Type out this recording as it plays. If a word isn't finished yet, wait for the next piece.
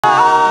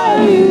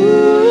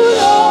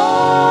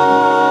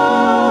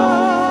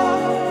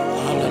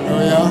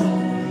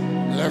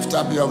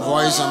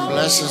voice and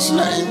bless his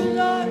name.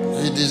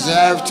 He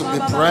deserves to be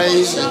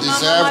praised. He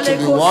deserves to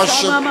be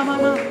worshipped.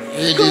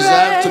 He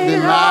deserves to be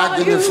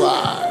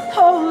magnified.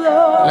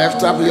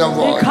 Lift up your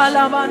voice.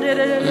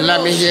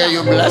 Let me hear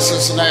you bless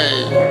his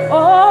name.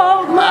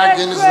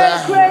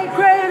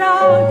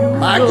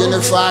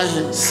 Magnify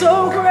him.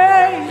 So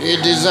great. He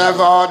deserves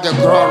all the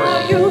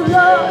glory.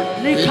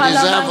 He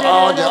deserves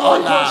all the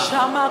honor.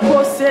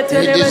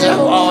 He deserves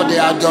all the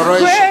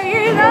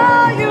adoration.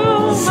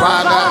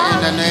 Father,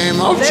 in the name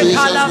of Jesus,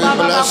 we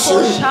bless you.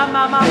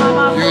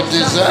 You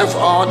deserve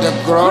all the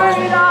glory.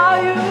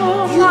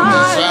 You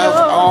deserve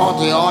all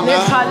the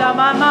honor.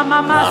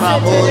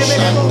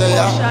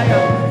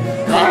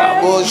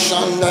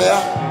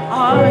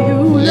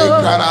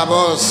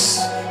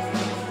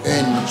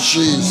 In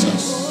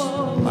Jesus'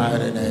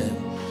 mighty name.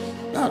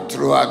 Now,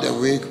 throughout the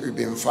week, we've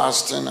been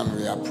fasting and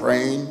we are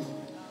praying,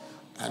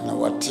 and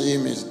our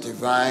theme is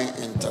divine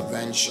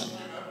intervention.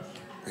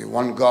 We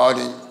want God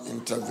to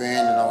intervene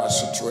in our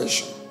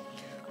situation.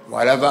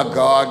 Whatever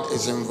God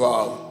is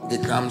involved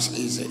becomes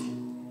easy.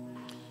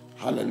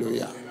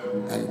 Hallelujah.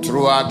 And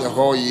throughout the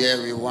whole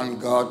year, we want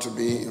God to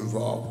be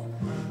involved.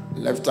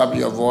 Lift up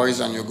your voice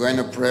and you're going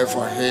to pray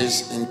for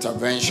his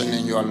intervention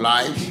in your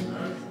life,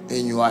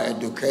 in your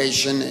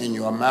education, in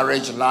your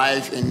marriage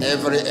life, in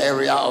every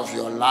area of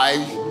your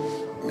life.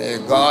 May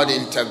God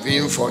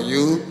intervene for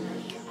you.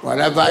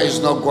 Whatever is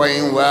not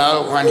going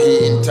well, when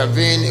he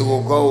intervenes, it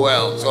will go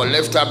well. So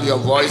lift up your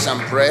voice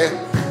and pray.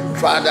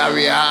 Father,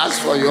 we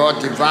ask for your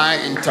divine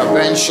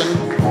intervention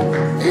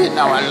in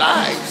our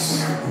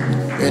lives.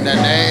 In the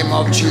name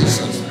of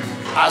Jesus.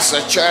 As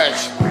a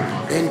church,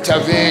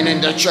 intervene in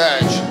the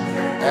church.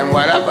 And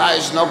whatever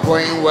is not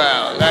going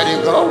well, let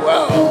it go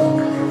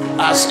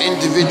well. As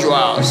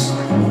individuals,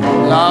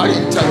 Lord,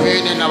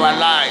 intervene in our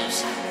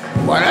lives.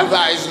 Whatever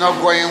is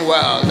not going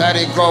well, let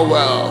it go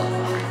well.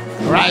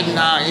 Right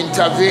now,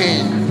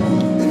 intervene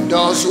in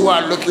those who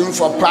are looking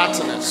for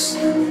partners.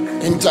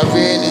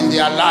 Intervene in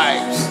their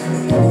lives.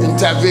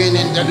 Intervene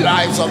in the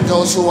lives of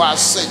those who are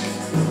sick.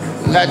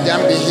 Let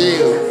them be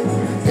healed.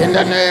 In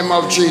the name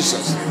of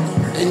Jesus.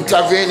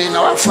 Intervene in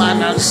our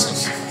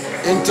finances.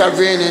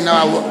 Intervene in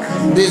our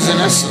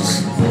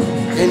businesses.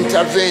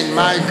 Intervene,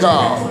 my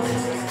God,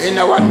 in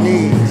our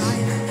needs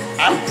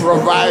and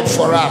provide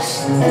for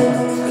us.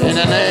 In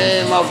the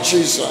name of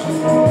Jesus.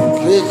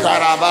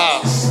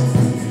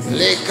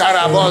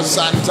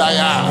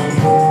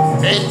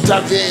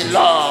 Intervene,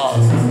 Lord.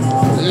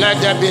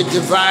 Let there be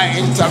divine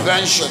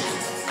intervention.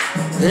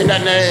 In the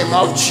name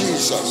of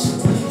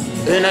Jesus.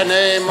 In the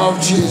name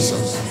of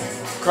Jesus.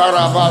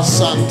 Karabas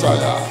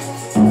Santaya.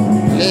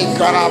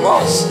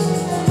 Karabas.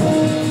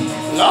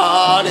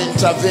 Lord,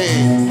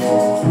 intervene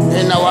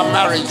in our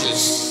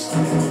marriages,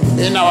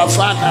 in our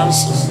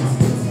finances,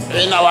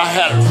 in our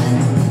health,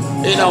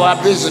 in our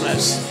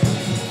business,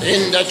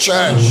 in the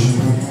church.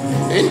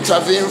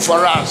 Intervene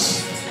for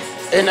us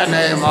in the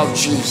name of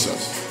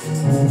Jesus.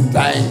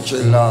 Thank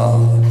you,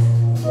 Lord,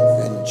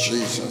 in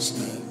Jesus'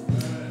 name.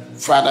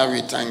 Father,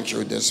 we thank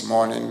you this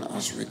morning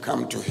as we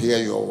come to hear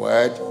your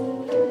word.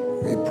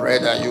 We pray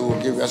that you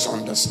will give us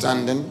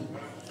understanding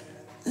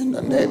in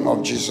the name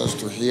of Jesus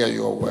to hear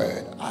your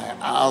word. I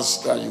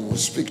ask that you will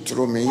speak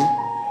through me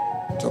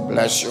to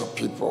bless your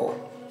people.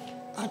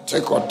 I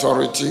take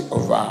authority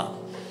over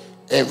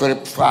every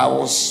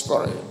foul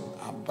spirit.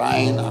 I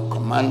bind, I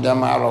command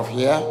them out of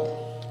here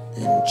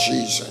in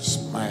Jesus'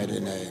 mighty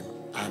name.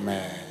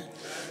 Amen.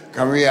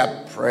 Can we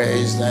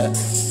praise that?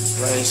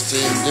 Praise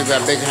team. Give a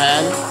big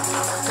hand.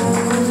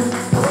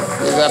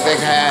 Give a big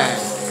hand.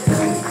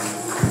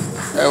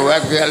 They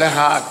work really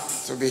hard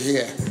to be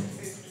here.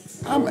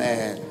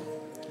 Amen.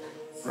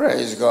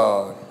 Praise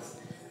God.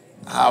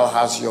 How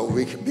has your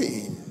week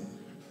been?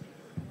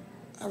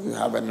 Have you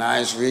had a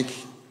nice week?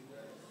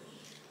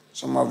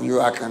 Some of you,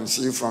 I can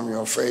see from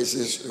your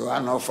faces, you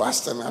are not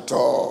fasting at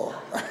all.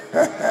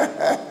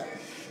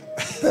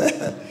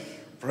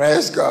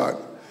 Praise God.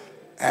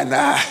 And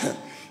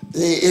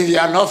if you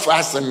are not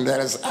fasting,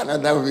 there is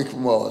another week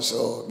more,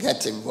 so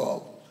get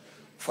involved.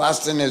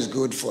 Fasting is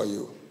good for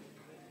you.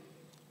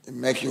 It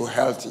makes you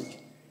healthy.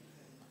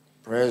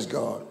 Praise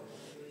God.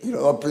 It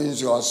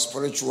opens your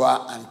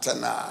spiritual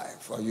antennae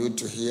for you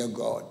to hear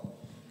God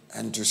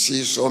and to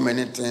see so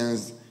many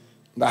things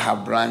that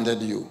have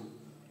blinded you.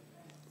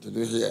 Did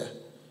you hear?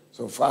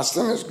 So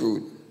fasting is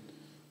good.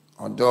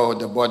 Although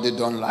the body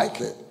don't like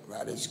it,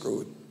 but it's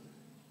good.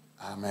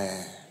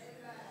 Amen.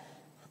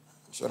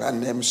 Should I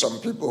name some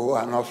people who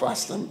are not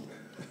fasting?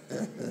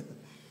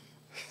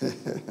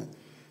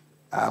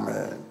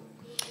 Amen.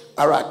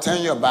 All right,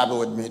 turn your Bible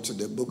with me to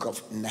the book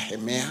of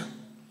Nehemiah.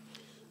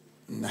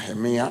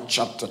 Nehemiah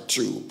chapter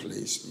 2,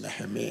 please.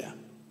 Nehemiah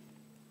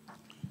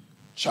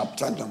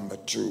chapter number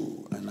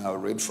 2, and I'll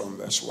read from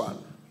verse 1.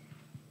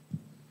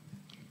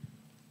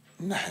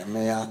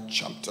 Nehemiah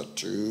chapter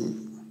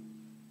 2,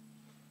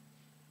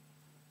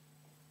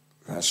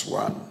 verse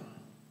 1.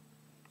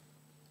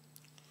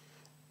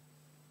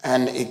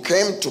 And it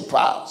came to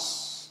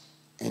pass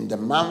in the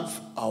month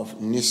of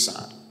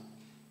Nisan,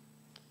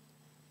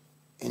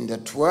 in the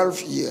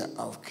 12th year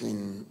of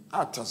King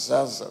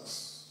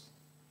Artaxerxes,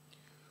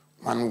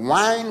 when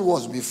wine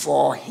was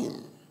before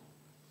him,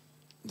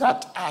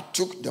 that I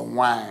took the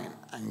wine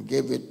and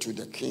gave it to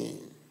the king.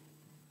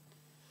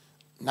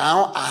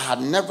 Now I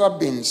had never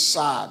been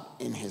sad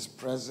in his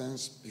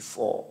presence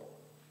before.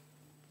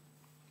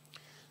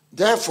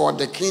 Therefore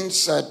the king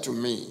said to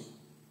me,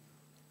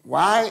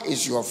 why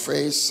is your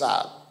face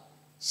sad,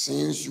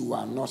 since you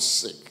are not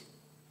sick?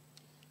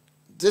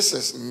 This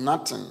is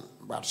nothing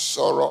but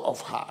sorrow of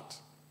heart.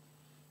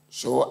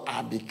 So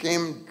I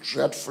became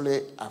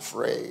dreadfully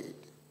afraid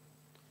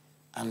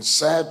and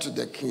said to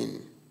the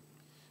king,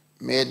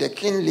 may the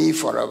king live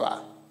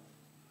forever.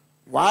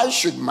 Why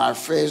should my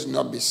face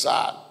not be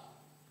sad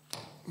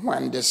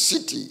when the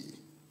city,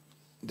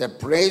 the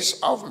place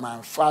of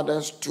my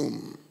father's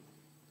tomb,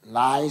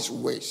 lies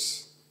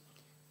waste,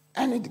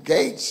 and its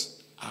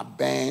gates are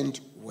burned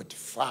with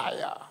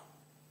fire?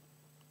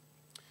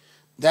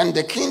 Then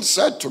the king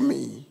said to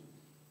me,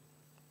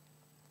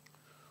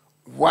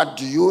 what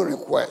do you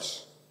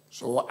request?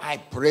 So I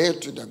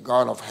prayed to the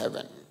God of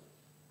heaven.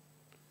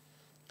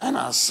 And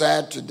I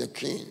said to the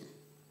king,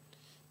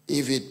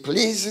 if it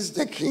pleases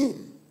the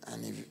king,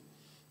 and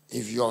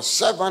if your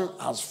servant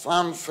has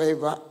found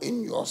favor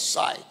in your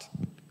sight,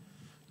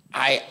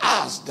 I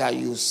ask that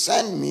you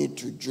send me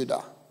to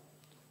Judah,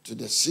 to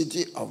the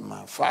city of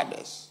my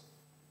fathers,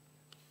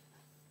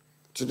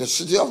 to the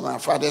city of my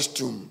father's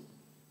tomb,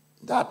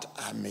 that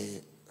I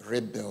may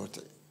rebuild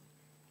it.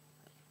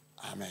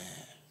 Amen.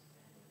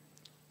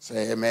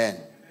 Say amen.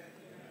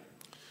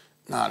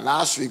 Now,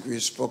 last week we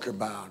spoke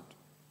about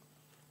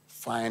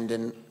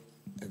finding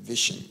a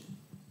vision.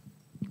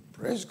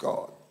 Praise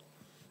God.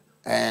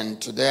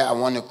 And today I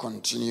want to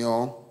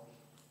continue,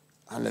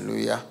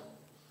 hallelujah,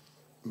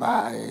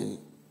 by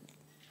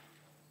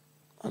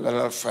a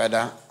little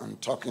further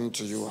and talking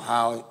to you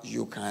how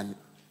you can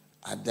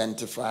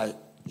identify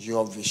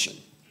your vision.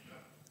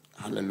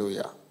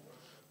 Hallelujah.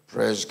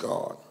 Praise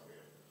God.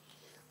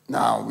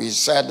 Now, we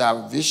said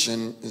that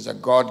vision is a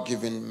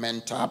God-given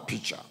mental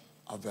picture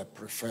of a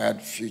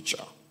preferred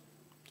future,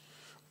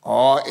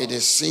 or it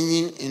is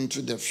seeing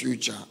into the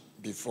future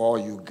before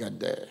you get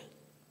there.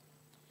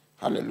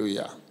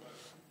 Hallelujah.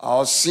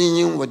 Or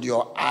seeing with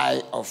your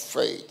eye of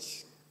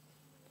faith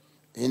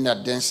in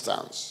a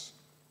distance.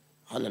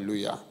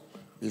 Hallelujah.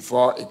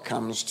 Before it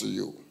comes to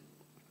you.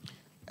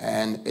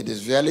 And it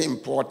is very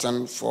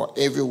important for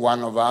every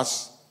one of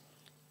us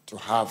to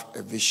have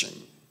a vision.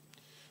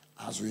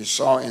 As we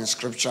saw in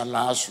scripture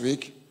last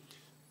week,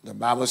 the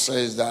Bible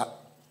says that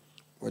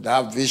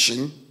without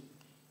vision,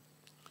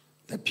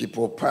 the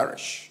people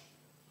perish.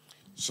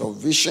 So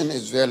vision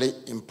is very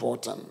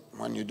important.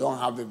 When you don't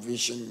have a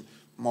vision,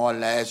 more or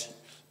less,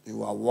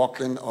 you are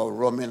walking or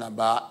roaming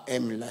about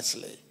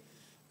aimlessly.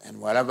 And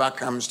whatever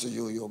comes to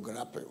you, you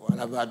grab it.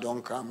 Whatever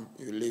don't come,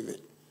 you leave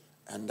it.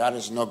 And that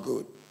is not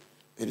good.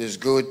 It is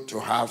good to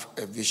have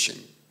a vision.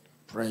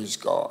 Praise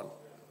God.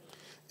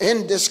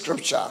 In this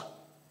scripture,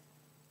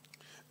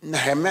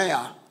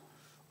 Nehemiah,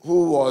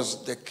 who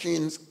was the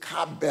king's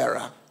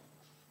cupbearer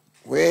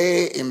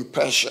way in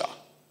Persia,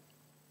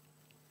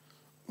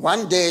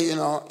 one day,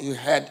 you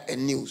heard a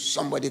news.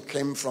 Somebody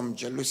came from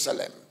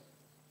Jerusalem.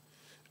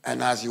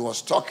 And as he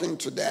was talking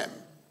to them,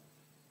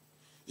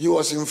 he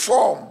was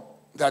informed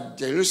that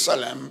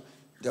Jerusalem,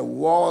 the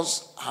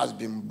walls has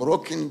been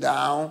broken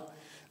down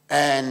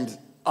and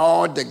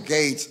all the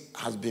gates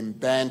has been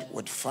burned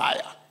with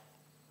fire.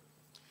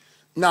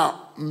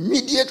 Now,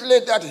 immediately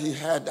that he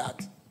heard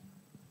that,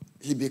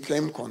 he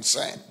became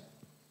concerned.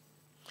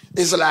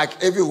 It's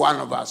like every one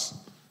of us,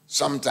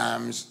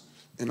 sometimes,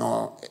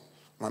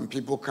 when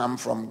people come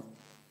from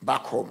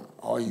back home,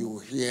 or you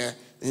hear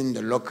in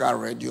the local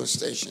radio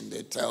station,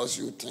 they tell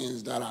you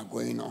things that are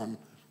going on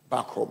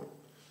back home.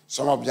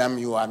 Some of them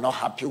you are not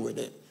happy with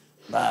it,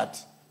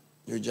 but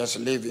you just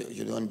leave it,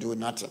 you don't do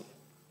nothing.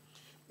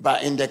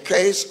 But in the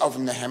case of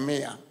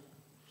Nehemiah,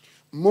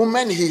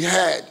 moment he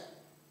heard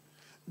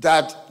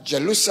that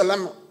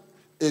Jerusalem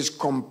is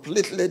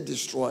completely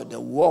destroyed, the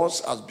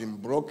walls has been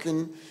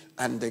broken,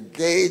 and the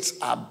gates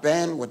are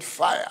burned with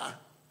fire,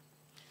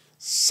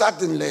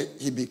 suddenly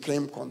he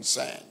became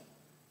concerned.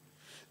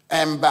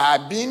 And by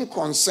being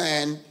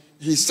concerned,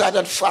 he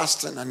started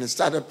fasting and he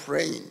started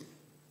praying.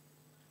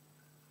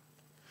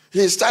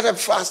 He started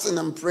fasting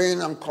and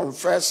praying and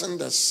confessing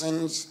the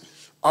sins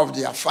of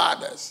their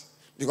fathers,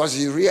 because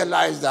he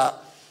realized that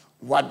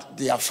what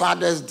their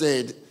fathers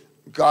did,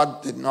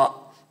 God did not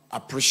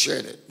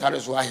appreciate it. That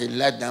is why he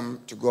led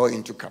them to go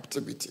into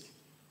captivity.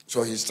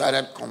 So he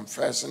started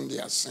confessing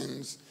their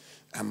sins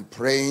and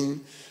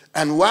praying.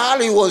 And while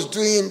he was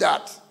doing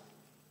that,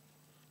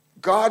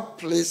 God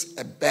placed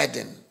a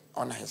burden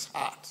on his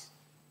heart.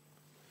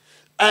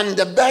 And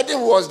the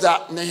burden was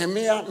that,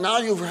 Nehemiah, now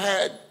you've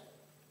heard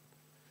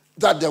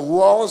that the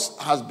walls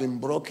has been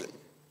broken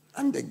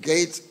and the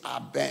gates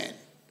are burned.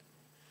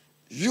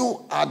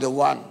 You are the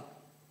one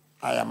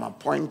I am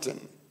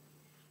appointing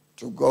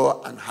to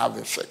go and have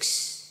a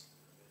fix.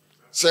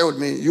 Say with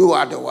me, you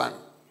are the one.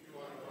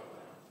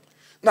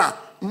 Now,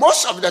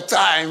 most of the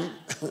time,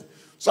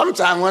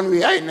 sometimes when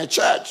we are in a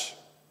church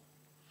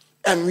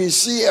and we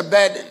see a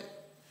burden,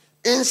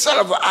 instead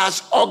of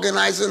us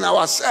organizing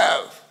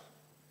ourselves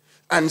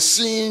and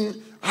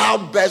seeing how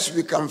best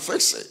we can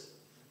fix it,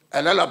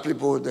 a lot of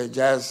people, they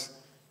just,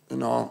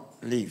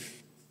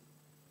 leave.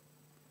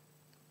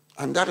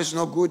 And that is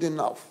not good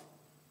enough.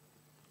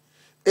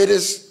 It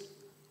is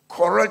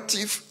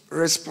corrective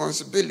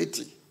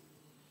responsibility.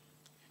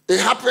 It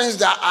happens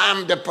that I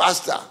am the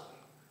pastor,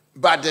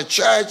 but the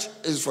church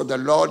is for the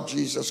Lord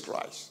Jesus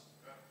Christ.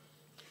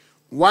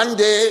 One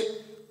day,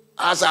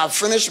 as I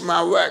finish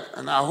my work,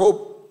 and I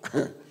hope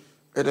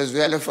it is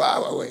really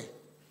far away,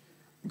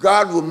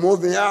 God will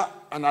move me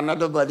out and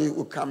another body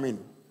will come in.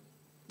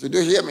 Did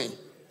you hear me?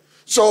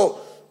 So,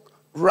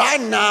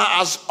 right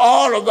now, as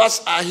all of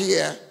us are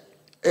here,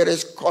 it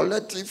is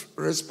collective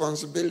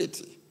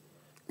responsibility.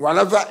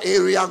 Whatever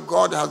area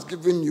God has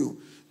given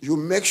you, you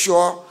make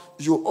sure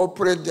you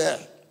operate there.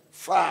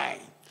 Fine.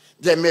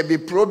 There may be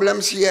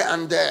problems here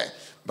and there,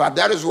 but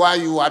that is why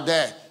you are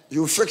there.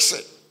 You fix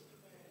it.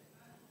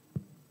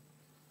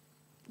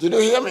 Did you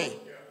hear me?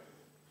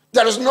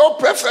 There is no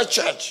perfect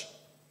church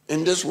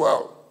in this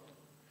world,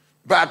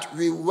 but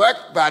we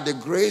work by the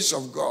grace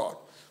of God.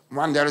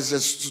 When there is a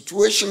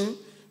situation,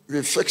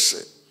 we fix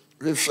it.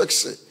 We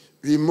fix it.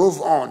 We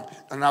move on.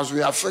 And as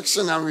we are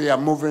fixing and we are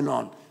moving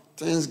on,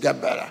 things get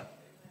better.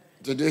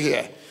 Did you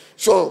hear?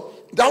 So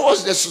that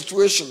was the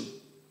situation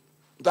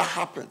that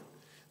happened.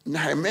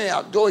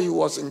 Nehemiah, though he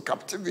was in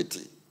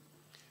captivity,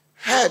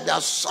 heard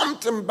that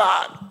something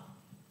bad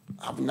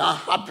have now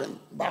happened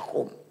back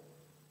home.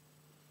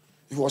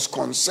 He was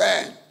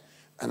concerned,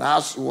 and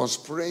as he was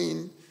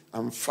praying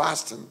and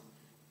fasting,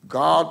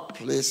 God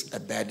placed a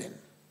burden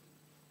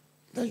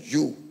that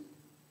you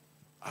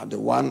are the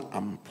one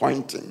I'm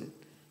pointing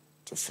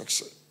to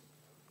fix it.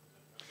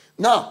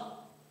 Now,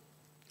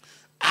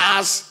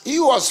 as he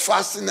was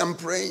fasting and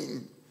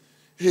praying,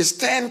 his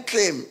turn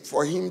came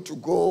for him to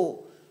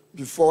go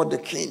before the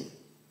king.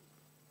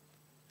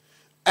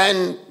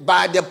 And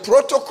by the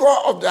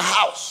protocol of the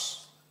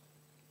house,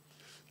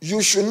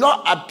 you should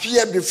not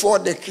appear before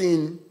the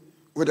king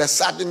with a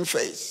saddened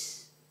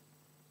face.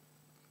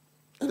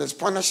 It is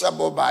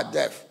punishable by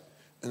death.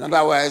 In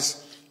other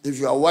words, if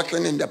you are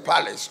working in the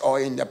palace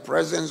or in the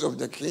presence of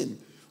the king,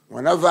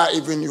 whenever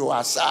even you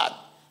are sad,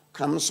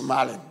 come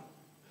smiling.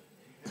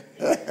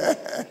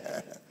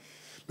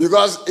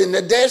 Because in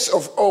the days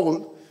of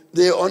old,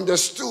 they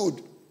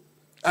understood,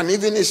 and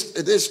even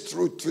it is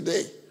true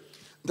today,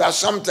 that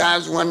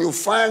sometimes when you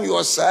find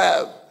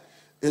yourself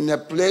in a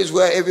place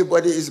where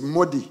everybody is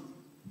muddy,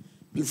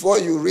 before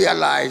you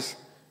realize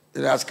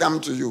it has come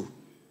to you.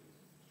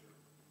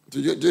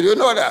 Did you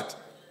know that?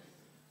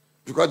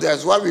 Because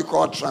there's what we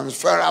call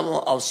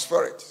transferable of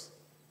spirits.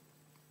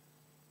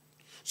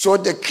 So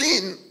the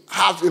king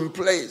have in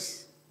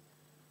place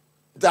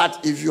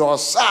that if you are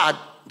sad,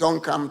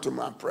 don't come to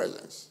my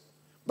presence.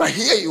 But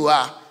here you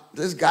are,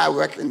 this guy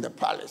working in the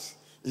palace.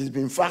 He's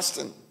been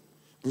fasting.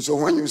 And so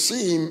when you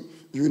see him,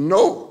 you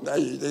know that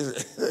he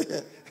is.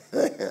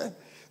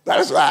 That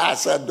is why I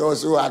said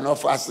those who are not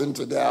fasting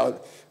today,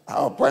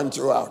 I'll point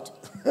you out.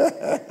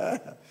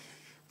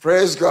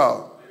 Praise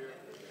God.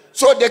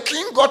 So the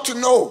king got to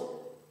know.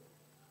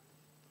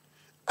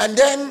 And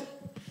then,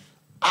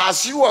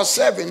 as he was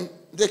serving,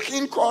 the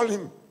king called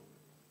him.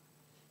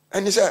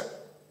 And he said,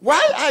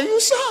 why are you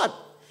sad?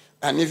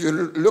 And if you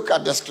look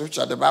at the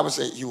scripture, the Bible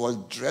says he was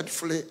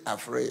dreadfully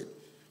afraid.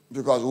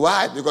 Because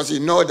why? Because he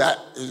knew that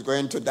he's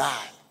going to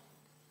die.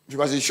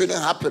 Because it shouldn't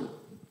happen.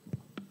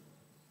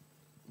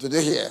 Did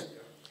you hear?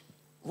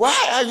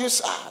 Why are you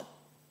sad?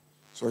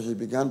 So he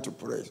began to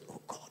pray.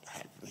 Oh God,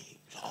 help me.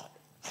 Lord,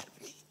 help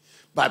me.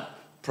 But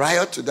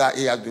prior to that,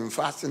 he had been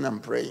fasting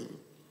and praying.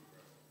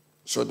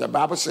 So the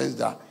Bible says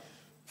that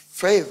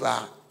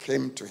favor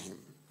came to him.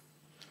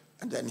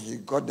 And then he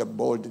got the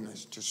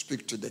boldness to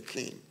speak to the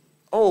king.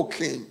 Oh,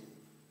 king,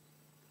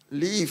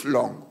 live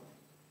long.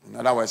 In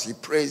other words, he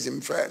praised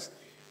him first.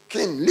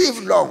 King,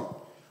 live long.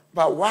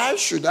 But why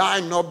should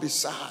I not be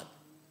sad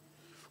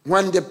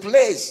when the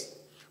place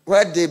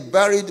where they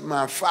buried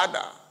my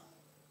father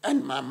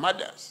and my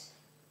mothers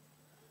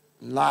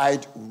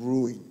lied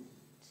ruined?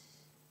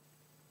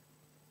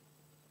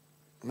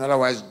 In other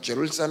words,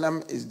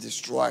 Jerusalem is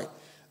destroyed.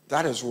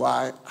 That is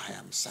why I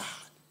am sad.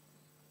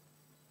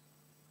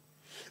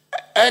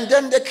 And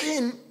then the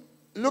king,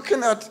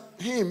 looking at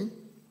him,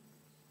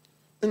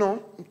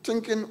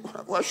 thinking,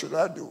 what should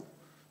I do?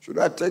 Should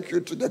I take you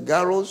to the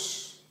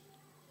gallows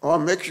or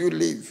make you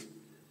leave?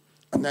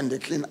 And then the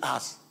king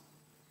asked,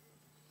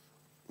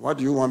 what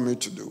do you want me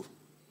to do?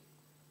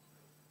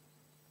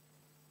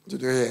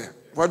 Did you hear?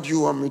 What do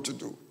you want me to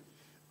do?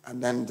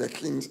 And then the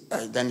king,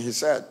 then he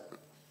said,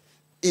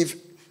 if,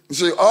 you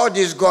see, all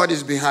this God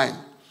is behind.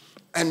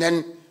 And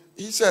then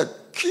he said,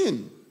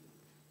 king,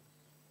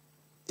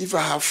 if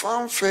I have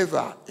found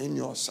favor in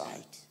your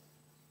sight,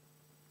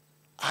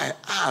 I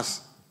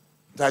ask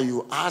that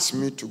you ask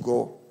me to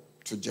go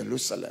to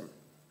Jerusalem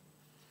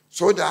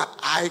so that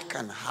I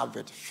can have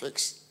it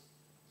fixed.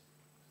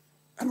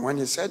 And when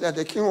he said that,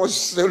 the king was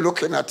still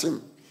looking at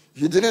him.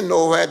 He didn't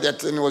know where the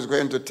thing was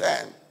going to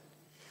turn.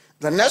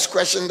 The next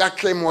question that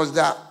came was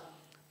that,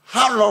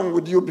 how long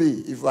would you be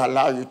if I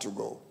allow you to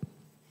go?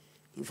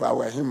 If I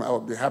were him, I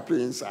would be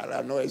happy inside.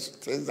 I know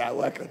things are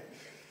working.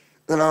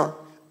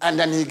 And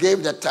then he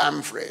gave the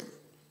time frame.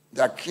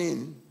 The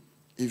king,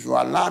 if you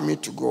allow me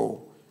to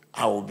go,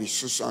 I will be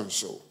so and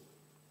so.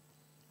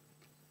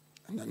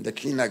 And then the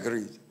king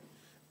agreed.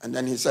 And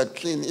then he said,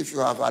 King, if you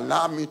have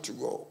allowed me to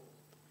go,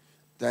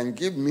 then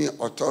give me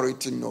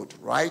authority note.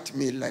 Write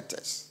me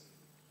letters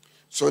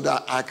so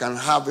that I can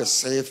have a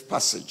safe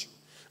passage.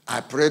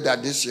 I pray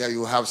that this year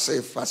you have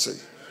safe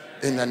passage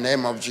in the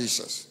name of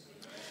Jesus.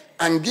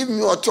 And give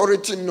me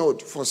authority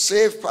note for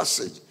safe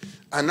passage.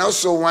 And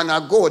also when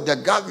I go, the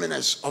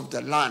governors of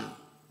the land,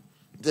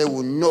 they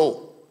will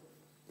know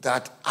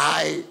that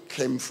I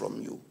came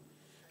from you.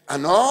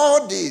 And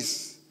all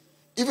this,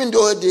 even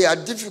though they are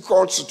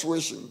difficult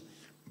situations,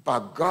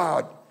 but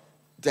God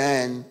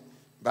then,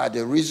 by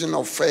the reason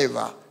of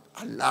favor,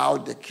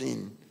 allowed the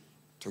king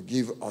to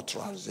give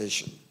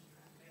authorization.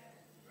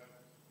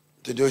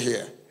 Did you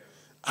hear?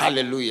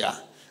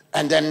 Hallelujah.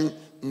 And then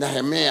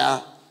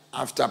Nehemiah,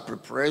 after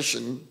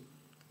preparation,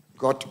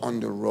 got on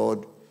the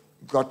road,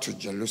 got to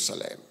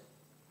Jerusalem.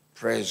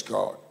 Praise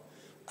God.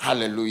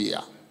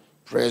 Hallelujah.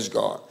 Praise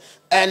God.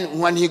 And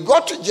when he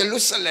got to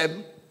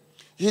Jerusalem,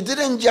 he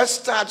didn't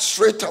just start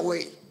straight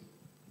away.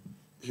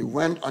 He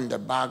went on the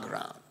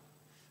background.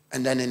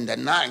 And then in the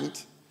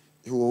night,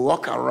 he will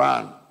walk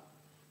around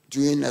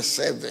doing a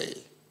survey.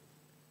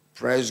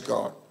 Praise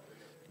God.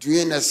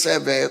 Doing a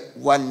survey,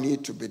 what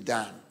needs to be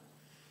done.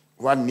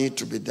 What needs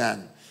to be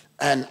done.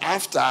 And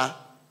after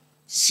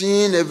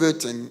seeing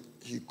everything,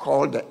 he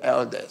called the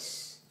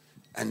elders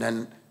and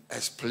then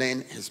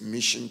explained his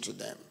mission to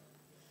them.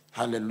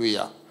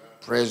 Hallelujah.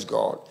 Praise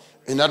God.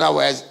 In other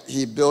words,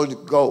 he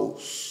built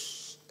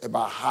goals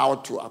about how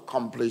to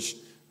accomplish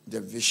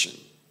the vision.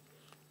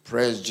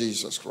 Praise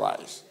Jesus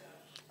Christ.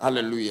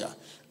 Hallelujah.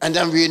 And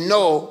then we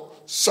know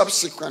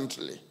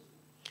subsequently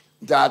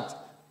that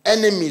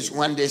enemies,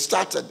 when they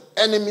started,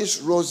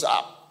 enemies rose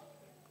up.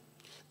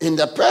 In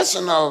the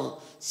person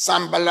of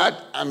Sanballat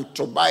and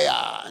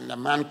Tobiah and a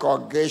man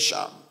called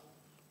Geshem,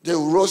 they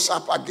rose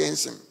up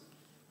against him.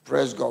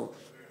 Praise God.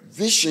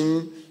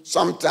 Vision,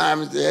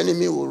 sometimes the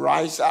enemy will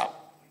rise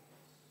up.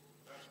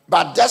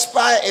 But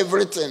despite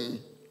everything,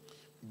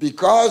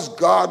 because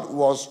God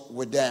was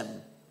with them,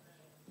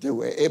 they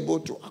were able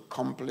to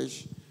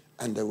accomplish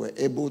and they were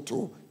able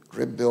to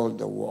rebuild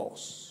the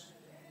walls.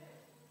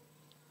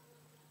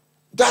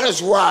 That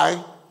is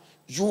why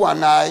you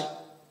and I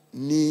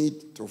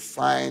need to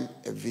find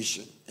a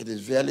vision. It is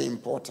very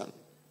important.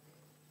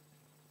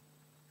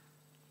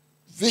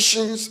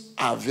 Visions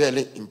are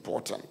very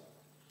important.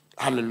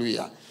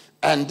 Hallelujah.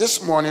 And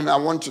this morning I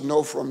want to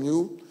know from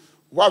you,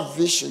 what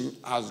vision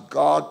has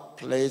God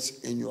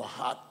placed in your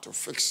heart to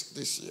fix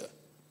this year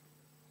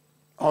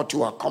or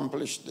to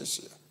accomplish this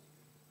year?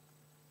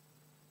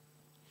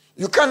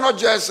 You cannot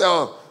just say,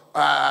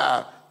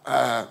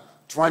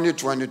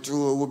 2022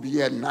 will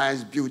be a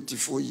nice,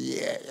 beautiful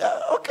year. Yeah,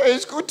 okay,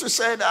 it's good to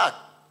say that.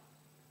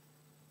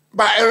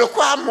 But it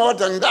requires more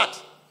than that.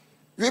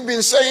 We've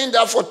been saying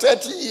that for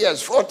 30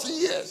 years, 40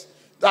 years.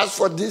 That's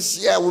for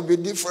this year will be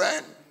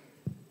different.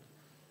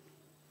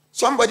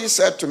 Somebody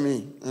said to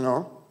me,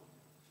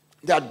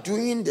 that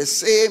doing the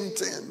same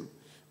thing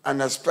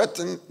and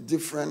expecting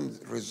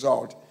different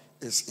result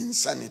is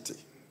insanity.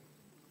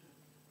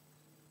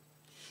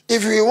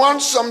 If we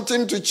want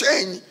something to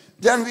change,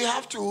 then we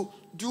have to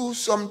do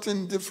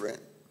something different.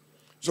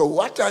 So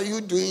what are you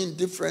doing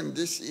different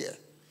this year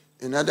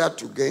in order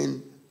to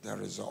gain the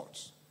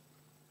results?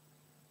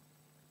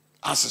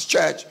 As a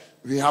church,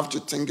 we have to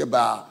think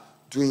about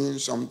doing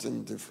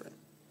something different.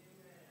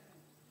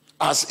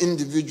 As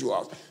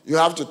individuals, you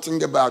have to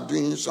think about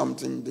doing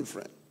something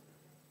different.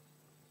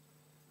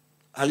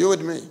 Are you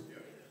with me?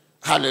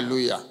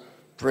 Hallelujah.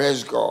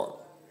 Praise God.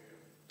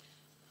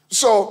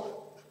 So,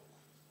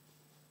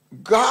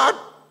 God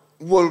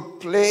will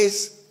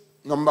place,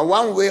 number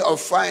one way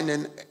of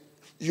finding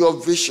your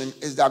vision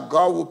is that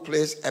God will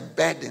place a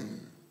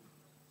burden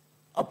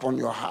upon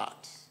your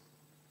heart.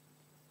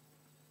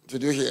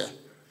 Did you hear?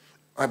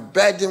 A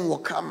burden will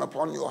come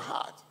upon your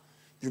heart.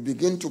 You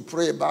begin to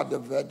pray about the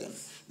burden.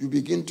 You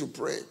begin to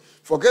pray.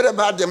 Forget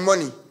about the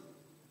money.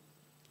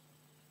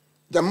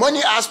 The money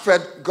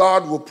aspect,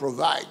 God will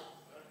provide.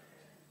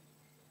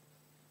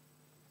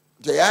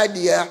 The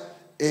idea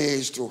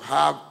is to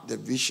have the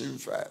vision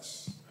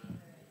first.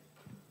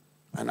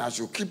 And as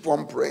you keep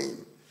on praying,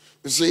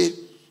 you see,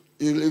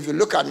 if you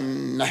look at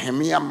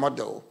Nehemiah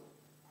model,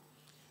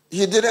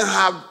 he didn't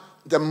have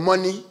the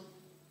money,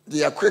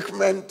 the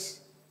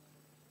equipment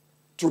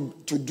to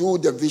do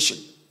the vision.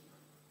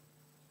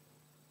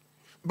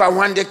 But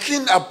when the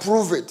king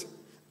approved it,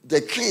 the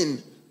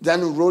king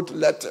then wrote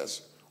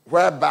letters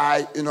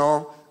whereby,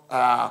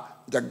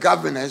 the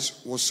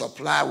governors will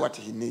supply what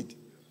he needs.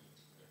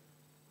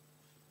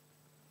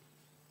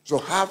 So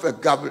have a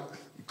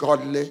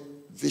godly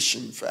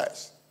vision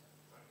first.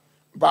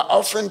 But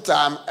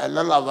oftentimes, a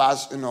lot of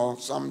us,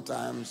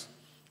 sometimes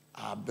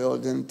are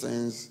building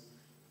things,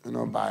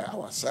 by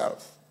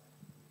ourselves.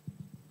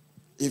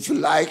 If you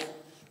like,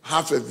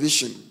 have a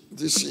vision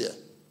this year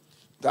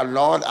that,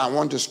 Lord, I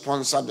want to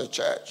sponsor the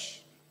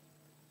church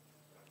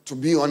to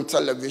be on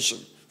television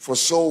for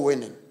soul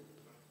winning.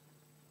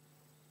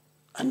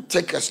 And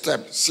take a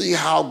step. See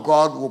how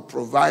God will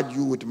provide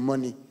you with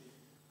money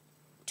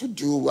to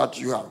do what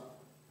you have.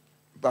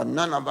 But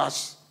none of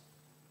us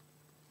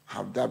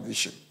have that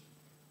vision.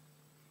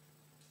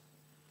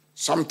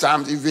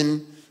 Sometimes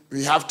even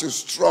we have to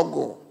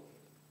struggle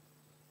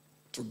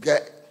to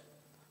get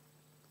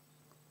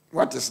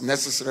what is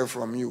necessary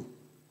from you.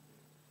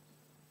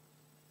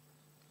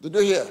 Did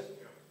you hear?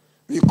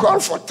 We call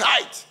for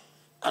tithe,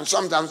 and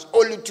sometimes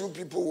only 2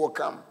 people will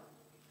come.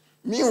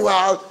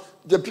 Meanwhile,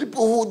 the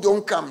people who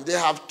don't come, they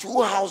have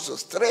 2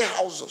 houses, 3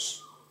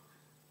 houses.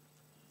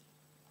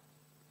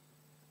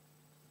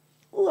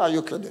 Who are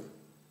you kidding?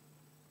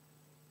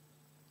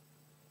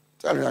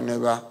 Tell your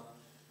neighbor,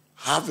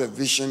 have a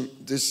vision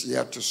this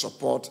year to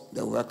support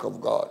the work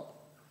of God.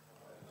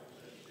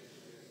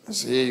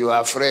 See, you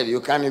are afraid.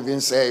 You can't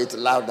even say it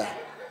louder.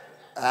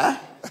 Huh?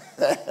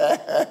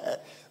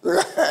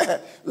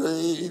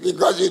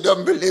 Because you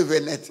don't believe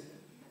in it.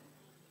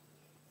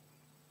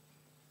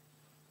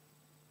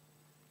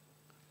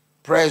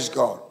 Praise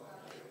God.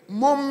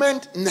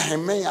 Moment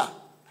Nehemiah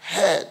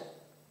heard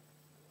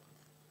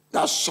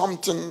that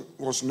something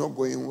was not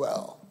going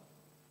well,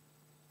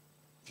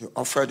 he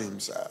offered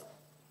himself,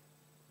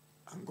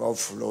 and God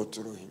flowed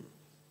through him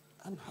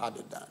and had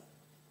it done.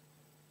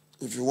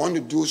 If you want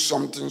to do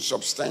something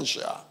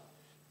substantial,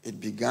 it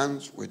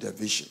begins with a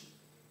vision.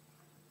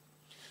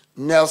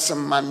 Nelson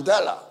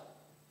Mandela,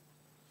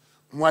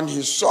 when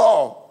he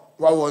saw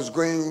what was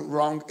going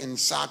wrong in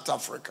South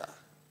Africa,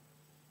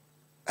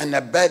 and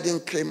a burden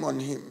came on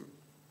him,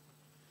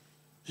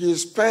 he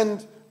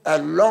spent a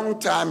long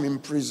time in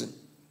prison.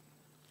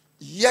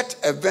 Yet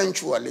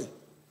eventually,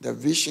 the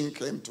vision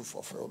came to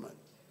fulfillment.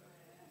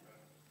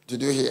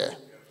 Did you hear?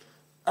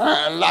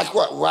 Like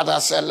what I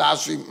said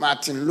last week,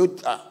 Martin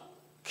Luther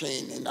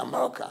King in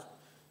America.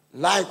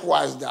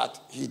 Likewise that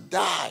he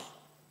died.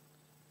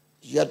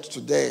 Yet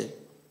today,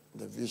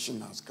 the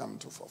vision has come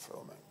to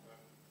fulfillment.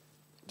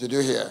 Did you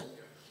hear?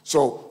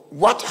 So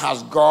what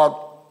has God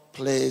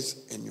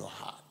placed in your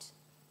heart?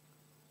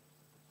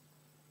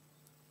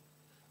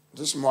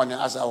 This morning,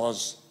 as I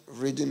was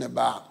reading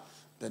about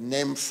the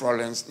name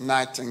Florence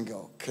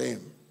Nightingale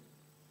came.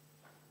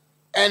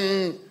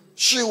 And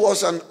she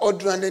was an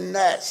ordinary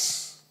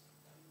nurse.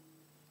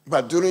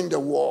 But during the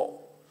war,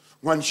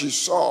 when she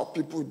saw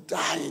people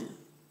dying,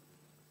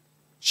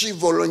 she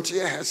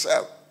volunteered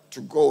herself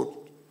to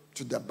go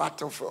to the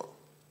battlefield,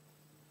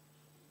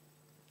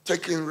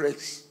 taking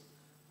risks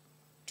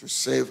to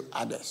save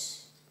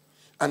others.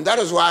 And that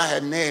is why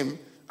her name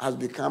has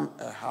become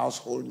a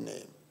household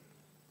name.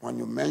 When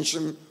you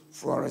mention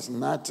Florence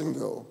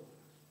Nightingale,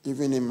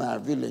 even in my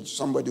village,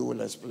 somebody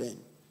will explain.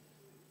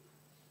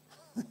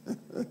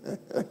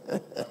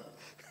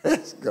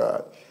 Praise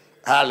God.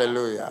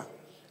 Hallelujah.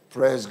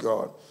 Praise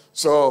God.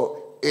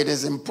 So it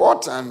is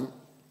important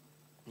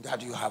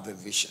that you have a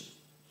vision.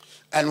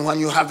 And when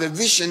you have a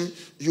vision,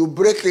 you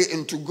break it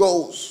into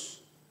goals.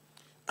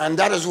 And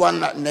that is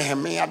what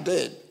Nehemiah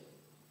did.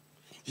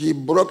 He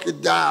broke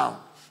it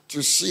down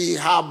to see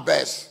how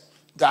best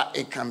that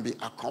it can be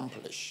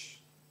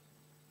accomplished.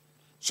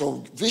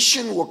 So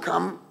vision will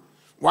come.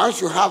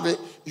 Once you have it,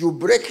 you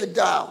break it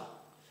down.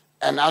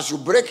 And as you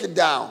break it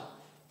down,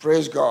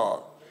 praise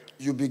God,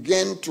 you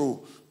begin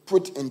to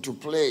put into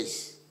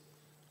place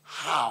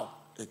how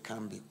it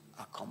can be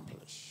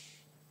accomplished.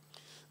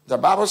 The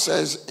Bible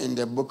says in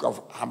the book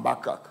of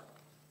Habakkuk,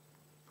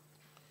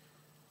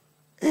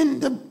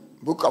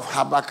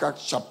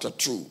 chapter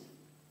 2,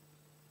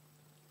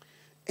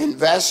 in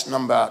verse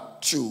number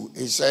 2,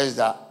 it says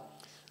that,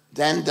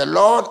 "Then the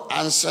Lord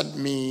answered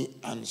me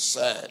and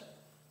said,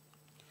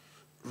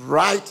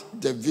 write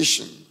the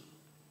vision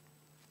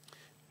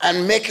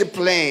and make it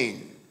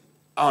plain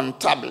on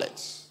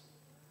tablets,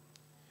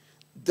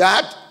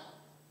 that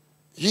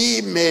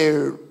he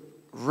may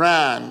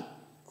run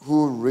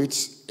who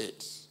reads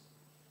it.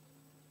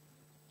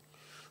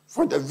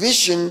 For the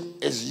vision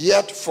is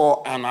yet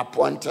for an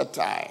appointed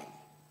time,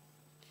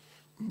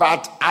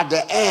 but at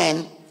the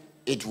end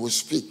it will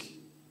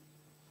speak,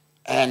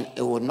 and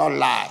it will not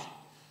lie.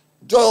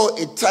 Though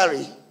it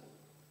tarry,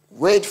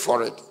 wait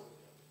for it,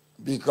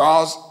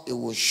 because it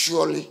will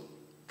surely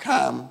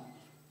come."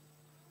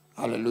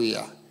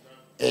 Hallelujah.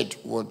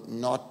 It would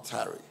not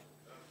tarry.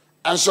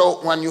 And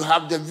so when you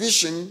have the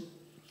vision,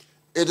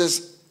 it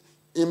is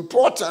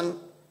important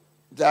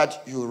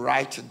that you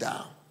write it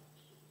down.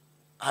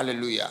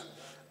 Hallelujah.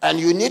 And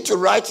you need to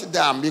write it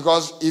down,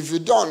 because if you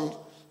don't,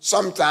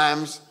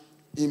 sometimes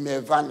it may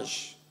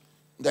vanish.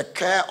 The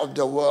care of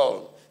the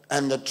world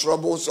and the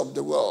troubles of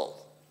the world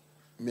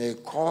may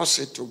cause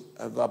it to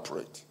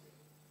evaporate.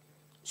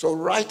 So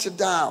write it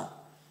down.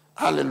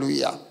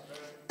 Hallelujah.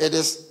 It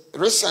is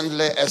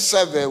recently a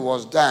survey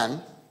was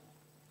done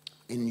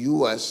in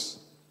US,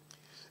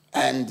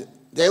 And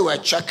they were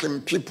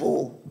checking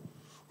people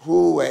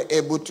who were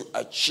able to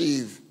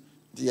achieve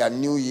their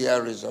New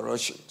Year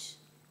resolutions.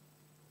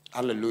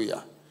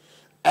 Hallelujah.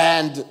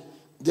 And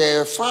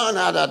they found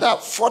out that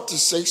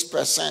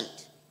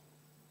 46%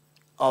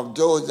 of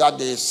those that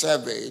they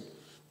surveyed,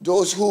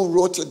 those who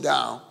wrote it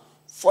down,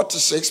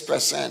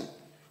 46%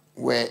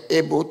 were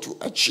able to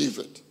achieve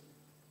it.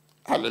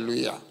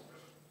 Hallelujah.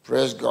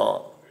 Praise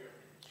God.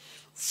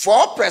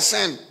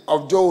 4%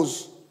 of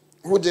those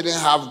who didn't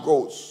have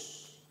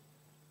goals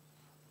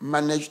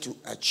managed to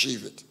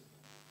achieve it.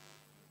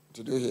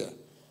 Did you hear?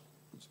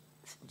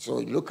 So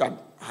look at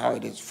how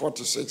it is,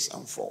 46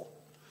 and 4.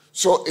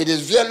 So it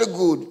is very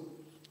good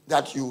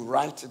that you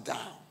write it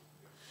down.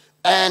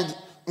 And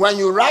when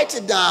you write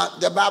it down,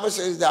 the Bible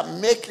says that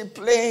make it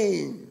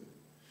plain.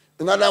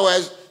 In other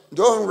words,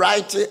 don't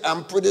write it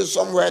and put it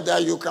somewhere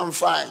that you can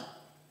find.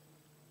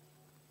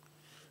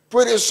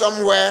 Put it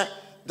somewhere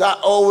that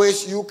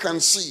always you can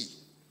see.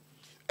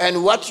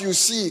 And what you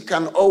see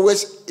can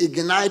always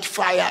ignite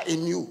fire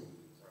in you.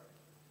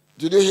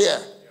 Did you hear?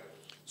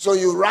 So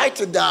you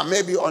write it down,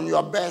 maybe on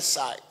your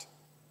bedside,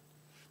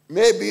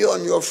 maybe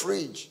on your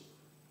fridge,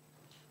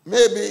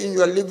 maybe in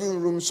your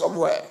living room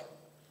somewhere,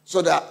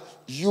 so that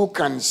you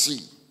can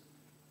see.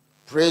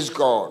 Praise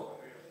God.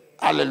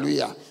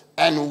 Hallelujah.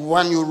 And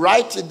when you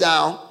write it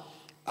down,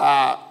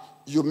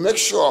 you make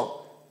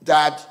sure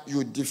that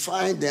you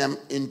define them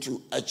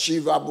into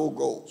achievable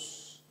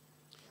goals.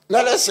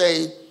 Let us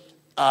say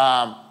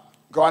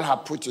God has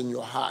put in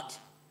your heart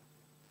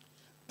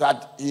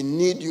that He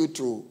needs you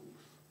to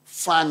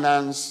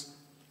finance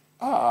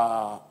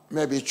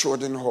maybe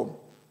children's home.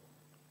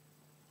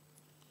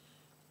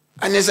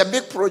 And it's a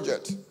big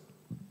project.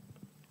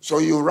 So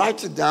you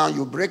write it down,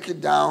 you break it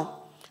down,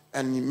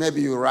 and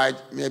maybe you write,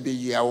 maybe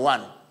year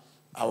 1,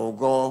 I will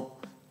go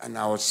and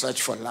I will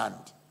search for land.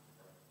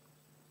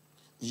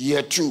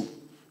 Year 2,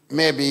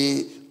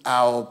 maybe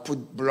I'll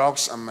put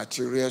blocks and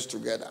materials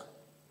together.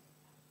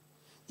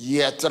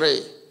 Year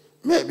 3,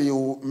 maybe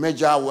you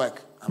major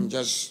work. I'm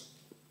just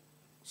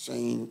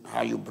saying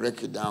how you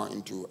break it down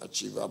into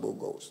achievable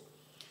goals.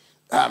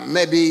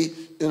 Maybe,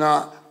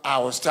 I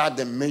will start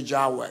the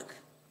major work.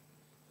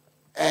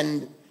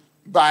 And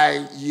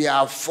by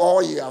year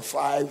 4, year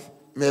 5,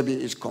 maybe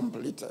it's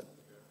completed.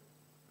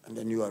 And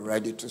then you are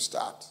ready to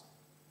start.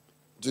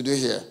 Did you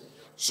hear?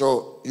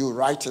 So you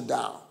write it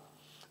down.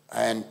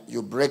 And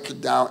you break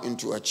it down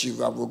into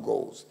achievable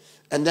goals.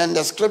 And then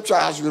the scripture,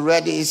 as we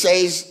read it,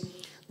 says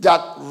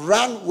that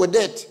run with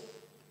it.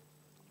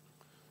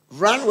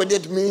 Run with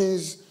it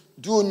means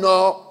do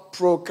not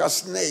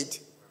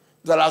procrastinate.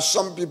 There are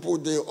some people,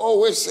 they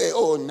always say,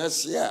 oh,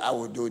 next year I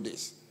will do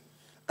this.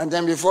 And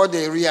then before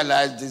they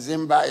realize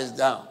December is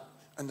down,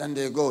 and then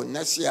they go,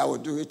 next year I will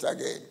do it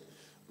again.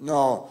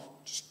 No,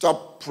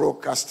 stop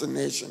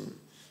procrastination.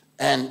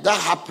 And that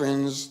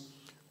happens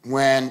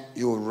when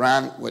you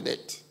run with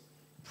it.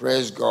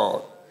 Praise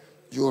God.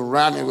 You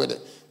run with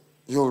it.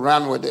 You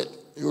run with it.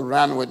 You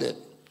run with it.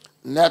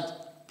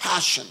 Let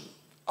passion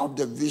of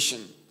the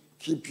vision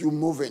keep you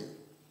moving.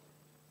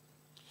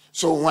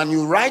 So when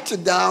you write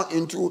it down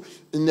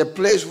in a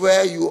place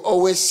where you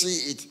always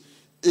see it,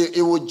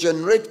 it will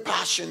generate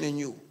passion in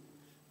you.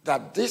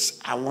 That this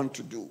I want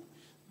to do.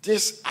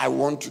 This I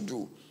want to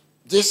do.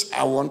 This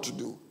I want to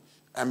do.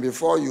 And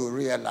before you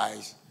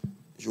realize,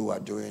 you are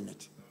doing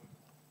it.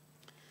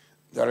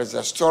 There is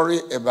a story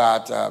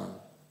about a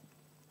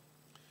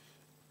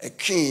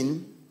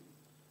king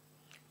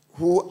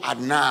who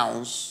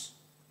announced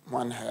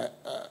when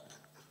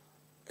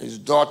his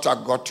daughter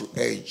got to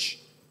age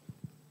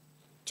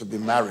to be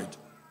married.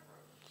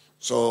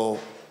 So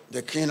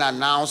the king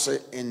announced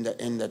in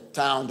the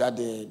town that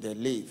they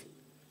live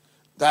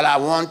that I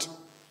want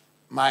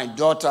my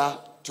daughter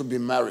to be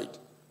married.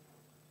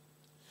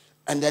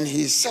 And then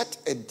he set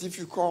a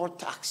difficult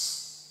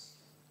tax.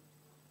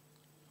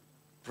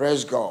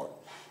 Praise God.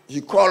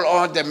 He called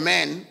all the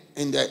men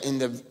in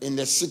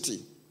the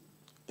city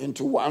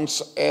into one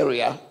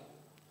area,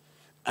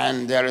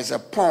 and there is a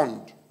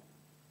pond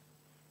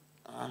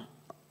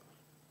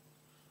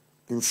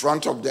in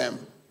front of them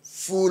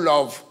full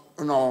of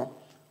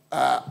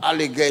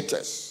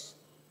alligators.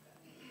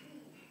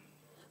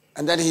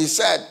 And then he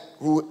said,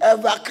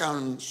 whoever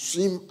can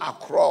swim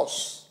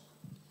across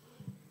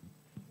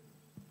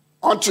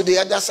onto the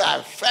other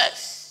side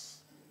first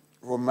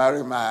will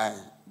marry my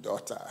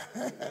daughter.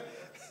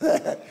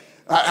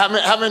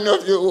 How many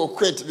of you will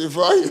quit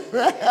before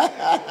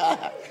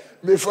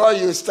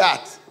you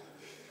start?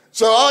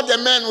 So all the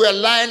men were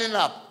lining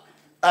up,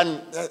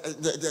 and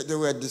they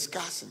were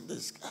discussing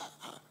this.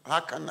 How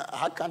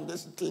can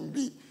this thing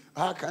be?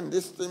 How can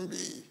this thing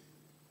be?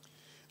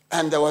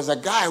 And there was a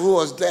guy who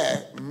was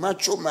there,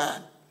 macho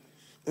man,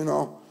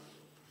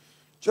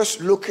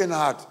 just looking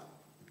at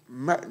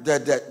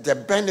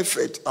the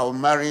benefit of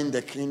marrying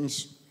the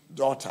king's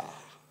daughter.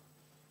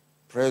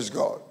 Praise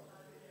God.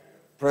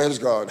 Praise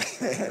God.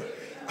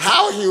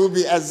 How he will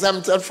be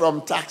exempted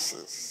from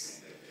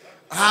taxes.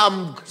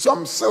 How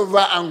some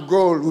silver and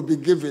gold will be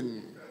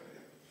given.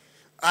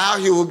 how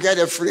he will get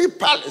a free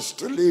palace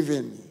to live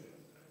in.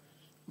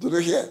 Did you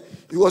hear?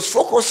 He was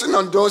focusing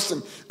on those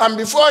things. And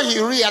before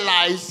he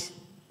realized,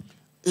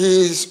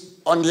 he's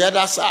on the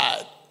other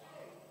side.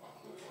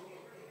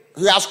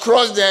 He has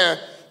crossed the,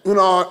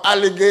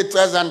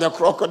 alligators and the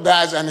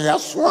crocodiles, and he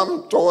has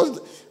swum towards,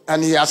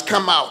 and he has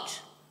come out.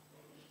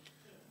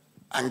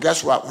 And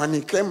guess what? When he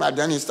came out,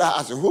 then he started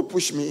asking, who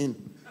pushed me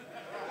in?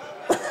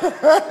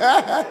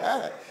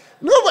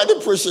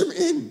 Nobody pushed him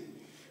in.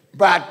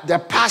 But the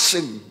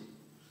passion,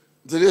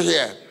 did you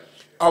hear,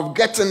 of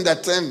getting the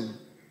thing,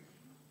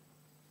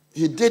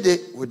 he did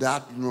it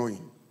without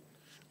knowing.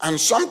 And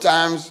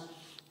sometimes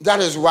that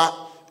is what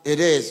it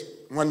is.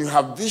 When you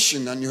have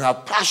vision and you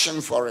have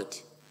passion for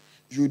it,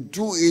 you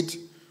do it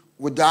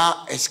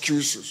without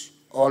excuses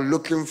or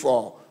looking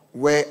for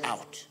way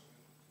out.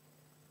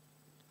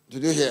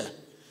 Did you hear?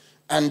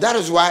 And that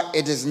is why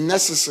it is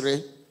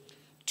necessary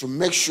to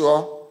make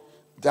sure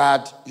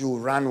that you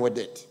run with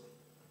it.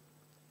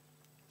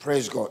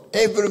 Praise God.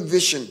 Every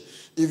vision,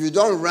 if you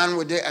don't run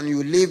with it and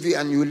you leave it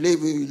and you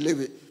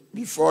leave it,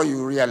 before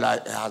you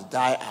realize it has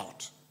died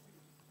out.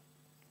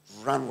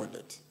 Run with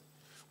it.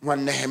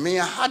 When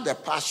Nehemiah had the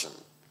passion,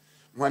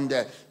 when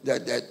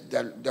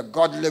the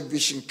godly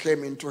vision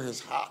came into his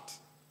heart,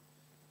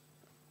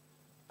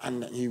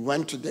 and he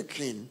went to the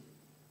king,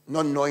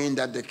 not knowing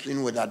that the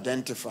king would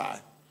identify,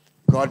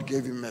 God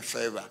gave him a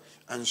favor.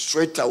 And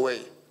straight away,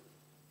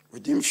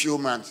 within a few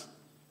months,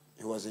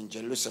 he was in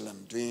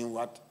Jerusalem doing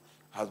what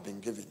has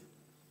been given.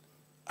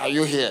 Are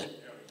you here?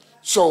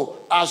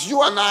 So, as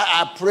you and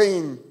I are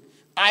praying,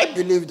 I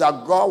believe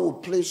that God will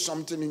place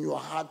something in your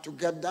heart to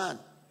get done.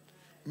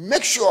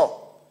 Make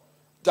sure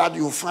that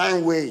you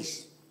find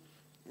ways,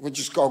 which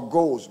is called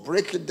goals.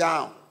 Break it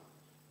down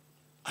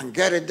and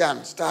get it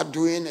done. Start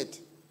doing it.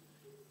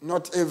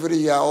 Not every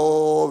year,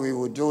 we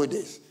will do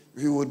this.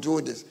 We will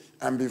do this.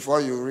 And before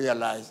you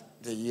realize,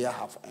 the year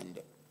have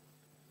ended.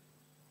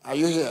 Are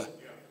you here?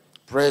 Yeah.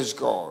 Praise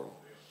God.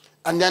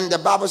 And then the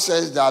Bible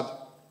says that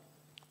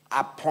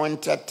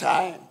appointed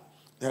time.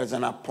 There is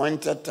an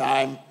appointed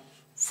time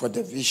for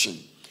the vision.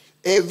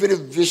 Every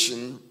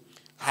vision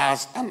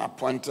has an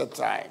appointed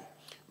time.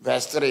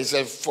 Verse 3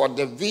 says, for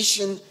the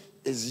vision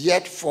is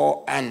yet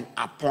for an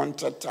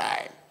appointed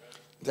time.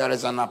 There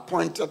is an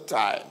appointed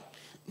time.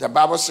 The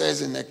Bible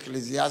says in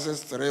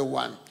Ecclesiastes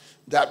 3:1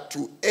 that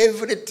to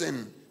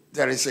everything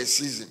there is a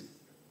season.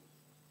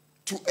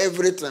 To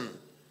everything.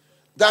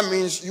 That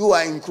means you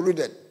are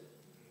included.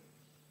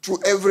 To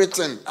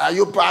everything. Are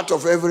you part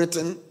of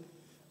everything?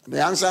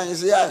 The answer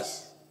is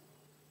yes.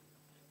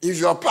 If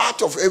you're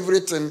part of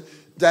everything,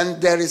 then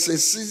there is a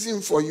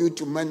season for you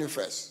to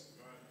manifest.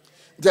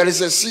 There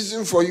is a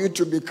season for you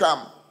to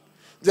become.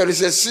 There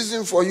is a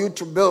season for you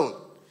to build.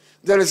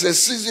 There is a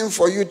season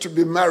for you to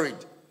be married.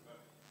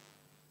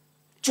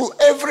 To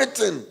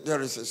everything, there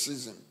is a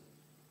season.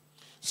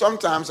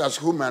 Sometimes as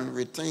humans,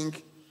 we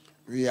think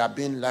we are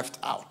being left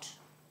out.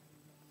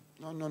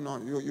 No.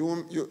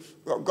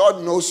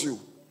 God knows you.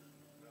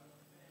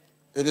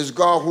 It is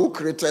God who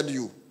created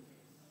you.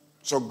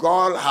 So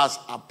God has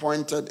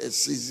appointed a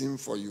season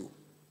for you.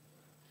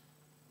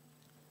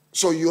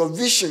 So your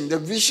vision, the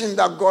vision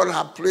that God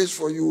has placed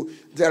for you,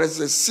 there is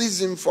a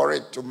season for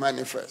it to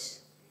manifest.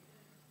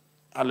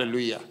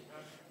 Hallelujah.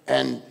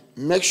 And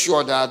make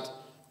sure that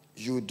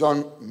you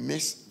don't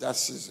miss that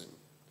season.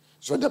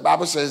 So the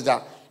Bible says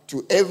that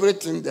to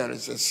everything there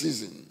is a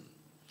season.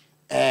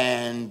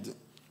 And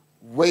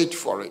wait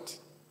for it.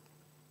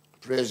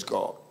 Praise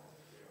God.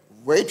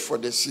 Wait for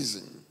the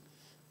season.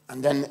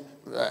 And then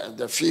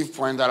the fifth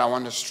point that I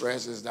want to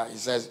stress is that he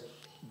says,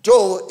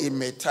 though it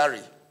may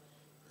tarry,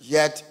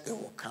 yet it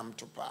will come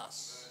to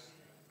pass.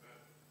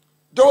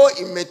 Though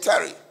it may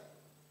tarry.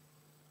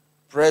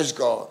 Praise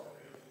God.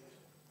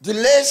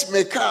 Delays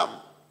may come.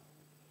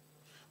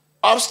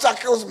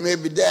 Obstacles may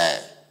be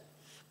there.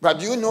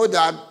 But you know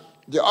that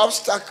the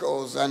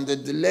obstacles and the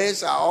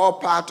delays are all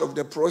part of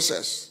the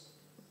process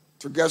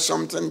to get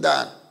something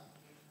done.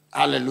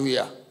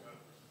 Hallelujah.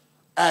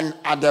 And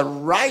at the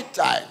right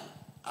time,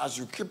 as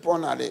you keep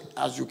on at it,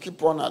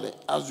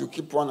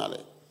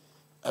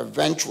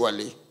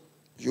 eventually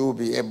you'll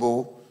be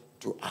able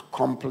to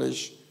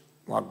accomplish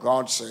what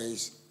God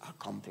says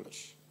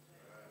accomplish.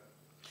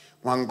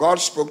 When God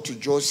spoke to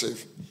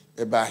Joseph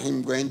about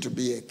him going to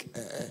be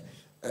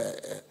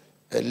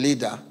a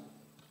leader,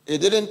 it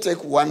didn't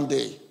take one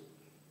day,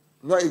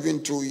 not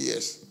even 2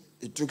 years.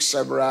 It took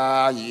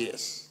several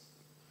years.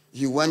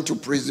 He went to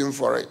prison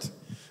for it.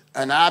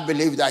 And I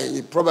believe that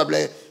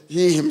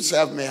he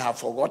himself may have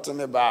forgotten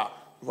about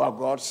what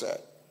God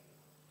said.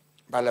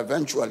 But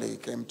eventually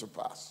it came to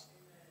pass.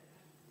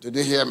 Did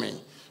you hear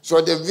me? So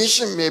the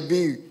vision may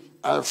be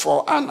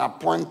for an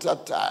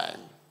appointed time.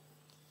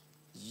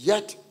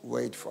 Yet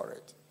wait for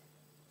it.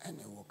 And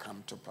it will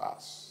come to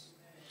pass.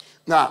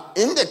 Now,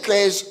 in the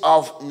case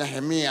of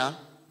Nehemiah,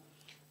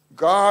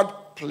 God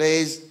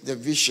placed the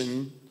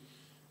vision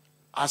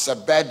as a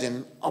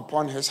burden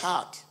upon his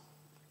heart.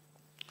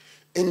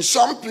 In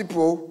some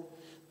people,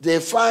 they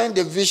find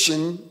the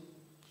vision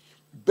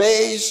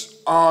based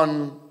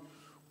on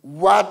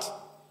what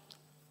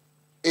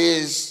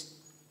is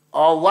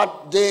or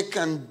what they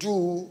can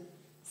do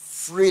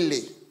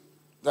freely.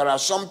 There are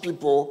some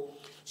people,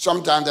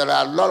 sometimes there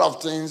are a lot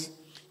of things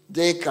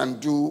they can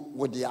do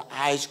with their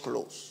eyes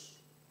closed.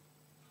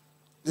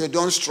 They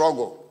don't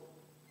struggle.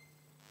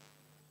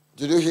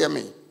 Did you hear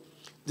me?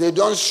 They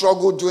don't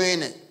struggle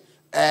doing it.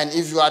 And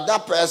if you are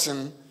that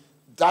person,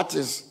 that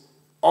is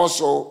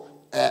also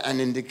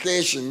an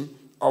indication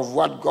of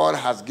what God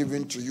has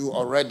given to you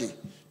already.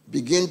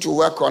 Begin to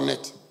work on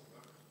it.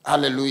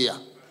 Hallelujah.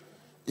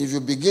 If you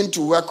begin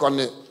to work on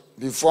it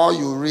before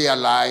you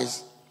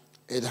realize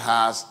it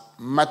has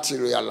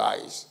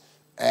materialized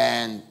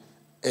and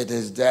it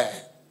is there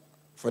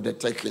for the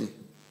taking.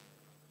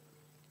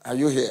 Are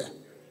you here?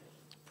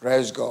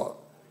 Praise God.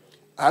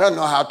 I don't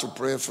know how to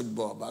play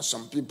football, but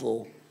some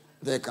people,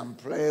 they can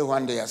play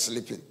when they are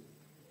sleeping.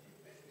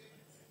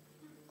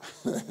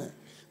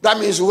 That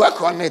means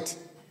work on it,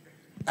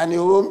 and it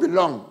won't be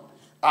long.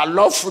 I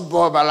love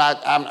football,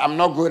 but I'm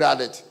not good at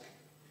it.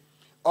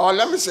 Or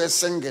let me say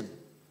singing.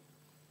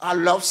 I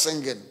love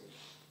singing,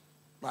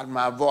 but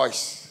my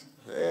voice,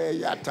 hey,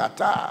 ya ta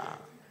ta.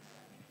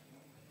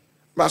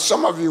 But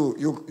some of you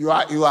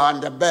are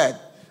on the bed.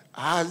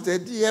 As the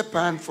deer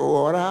pant for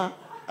water,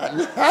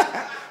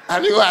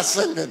 and you are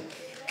singing.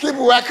 Keep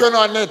working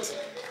on it.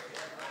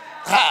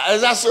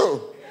 Is that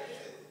so?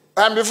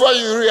 And before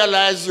you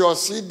realize your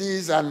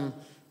CDs and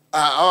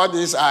all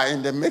these are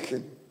in the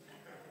making.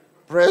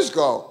 Praise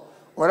God.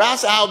 Well,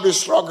 else I'll be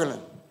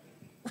struggling.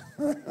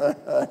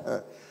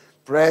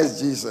 Praise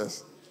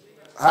Jesus.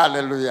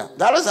 Hallelujah.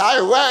 That is how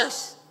it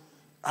works.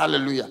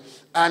 Hallelujah.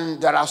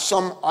 And there are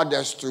some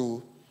others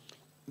too.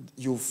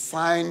 You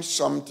find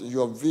something,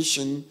 your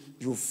vision,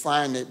 you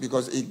find it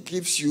because it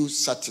gives you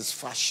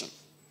satisfaction.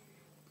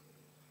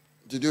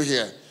 Did you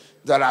hear?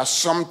 There are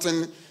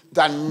something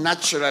that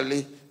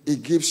naturally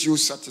it gives you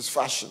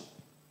satisfaction.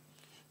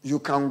 You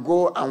can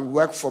go and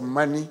work for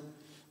money.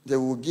 They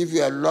will give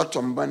you a lot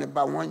of money,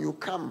 but when you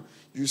come,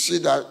 you see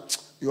that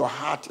your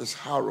heart is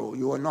hollow.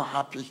 You are not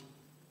happy.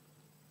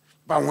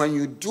 But when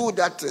you do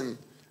that thing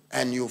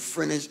and you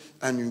finish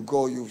and you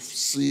go, you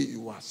see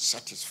you are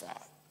satisfied.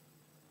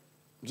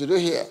 Did you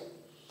hear?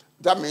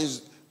 That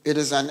means it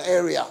is an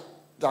area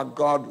that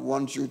God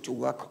wants you to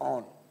work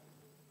on.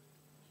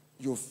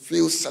 You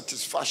feel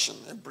satisfaction.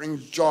 It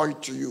brings joy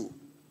to you.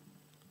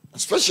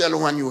 Especially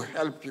when you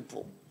help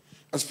people.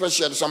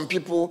 Especially some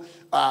people,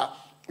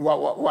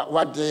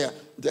 what they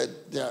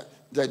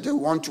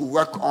want to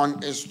work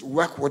on is to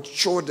work with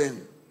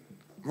children.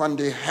 When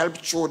they help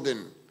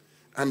children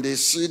and they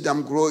see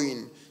them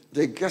growing,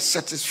 they get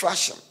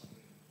satisfaction.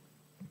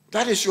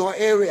 That is your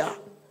area.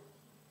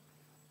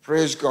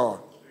 Praise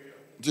God.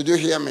 Did you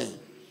hear me?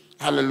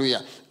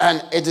 Hallelujah.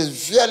 And it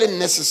is very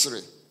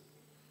necessary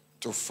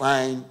to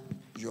find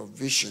your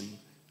vision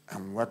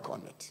and work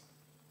on it.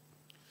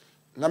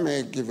 Let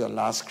me give you a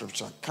last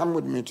scripture. Come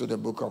with me to the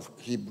book of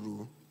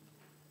Hebrew.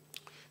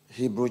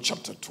 Hebrew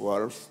chapter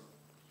 12,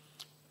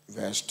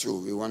 verse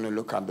 2. We want to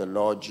look at the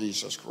Lord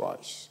Jesus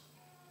Christ.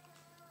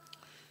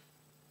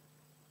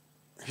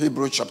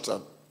 Hebrew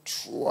chapter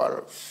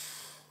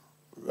 12,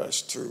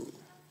 verse 2.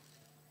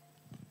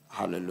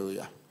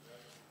 Hallelujah.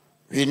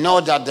 We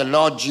know that the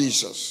Lord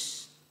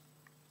Jesus,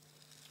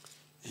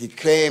 he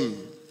came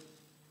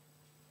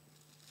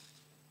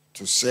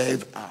to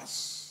save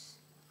us.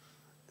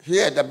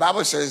 Here the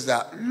Bible says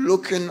that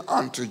looking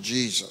unto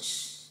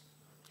Jesus,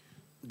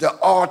 the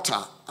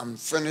author and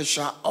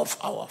finisher of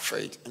our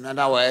faith. In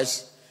other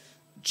words,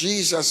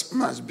 Jesus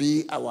must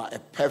be a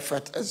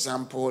perfect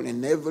example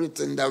in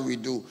everything that we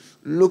do.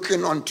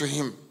 Looking unto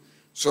him.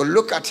 So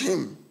look at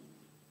him.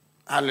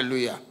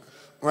 Hallelujah.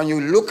 When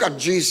you look at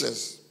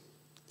Jesus,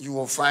 you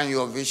will find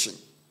your vision.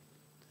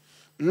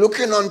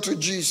 Looking unto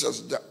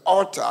Jesus, the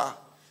author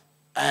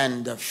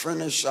and the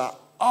finisher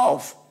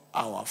of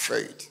our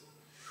faith,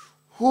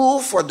 who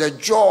for the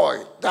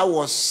joy that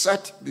was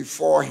set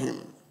before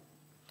him,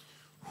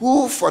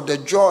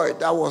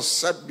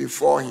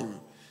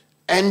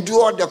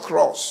 endured the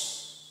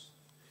cross,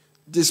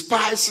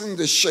 despising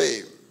the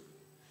shame,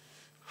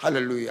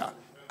 hallelujah,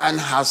 and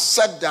has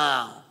sat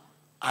down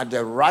at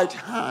the right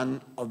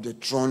hand of the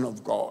throne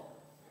of God.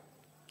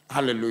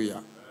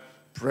 Hallelujah.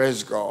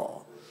 Praise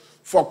God.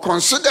 For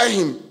consider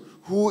him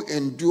who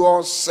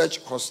endures such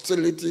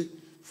hostility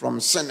from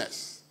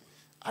sinners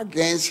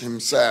against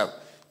himself,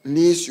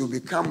 lest you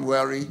become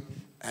weary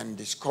and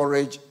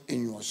discouraged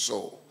in your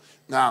soul.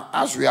 Now,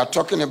 as we are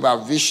talking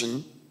about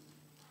vision,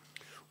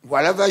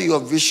 whatever your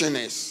vision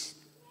is,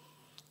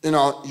 there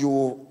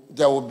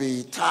will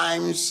be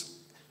times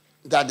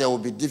that there will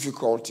be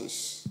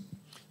difficulties.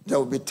 There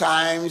will be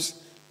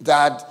times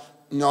that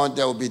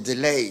there will be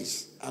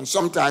delays, and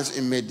sometimes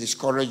it may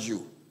discourage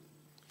you.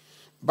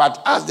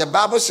 But as the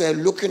Bible said,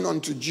 looking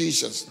unto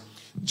Jesus,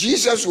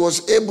 Jesus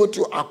was able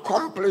to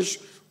accomplish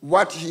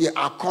what he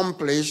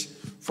accomplished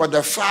for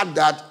the fact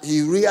that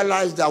he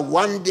realized that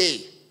one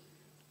day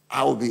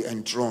I will be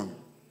enthroned.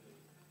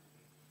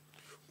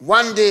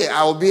 One day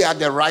I will be at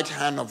the right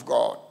hand of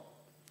God.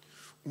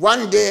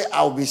 One day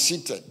I will be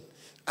seated.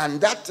 And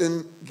that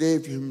thing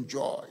gave him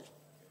joy.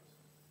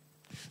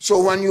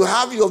 So when you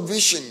have your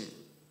vision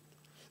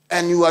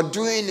and you are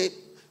doing it,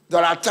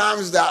 there are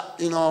times that,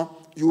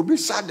 you will be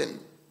saddened.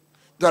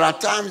 There are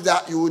times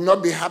that you will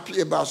not be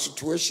happy about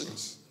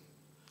situations.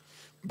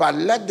 But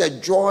let the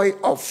joy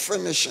of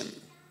finishing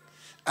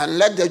and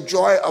let the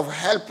joy of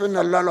helping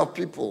a lot of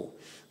people,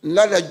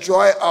 let the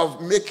joy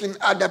of making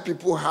other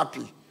people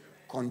happy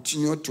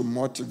continue to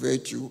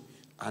motivate you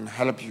and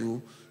help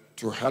you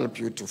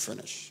to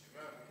finish.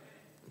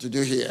 Did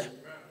you hear?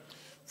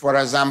 For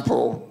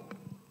example,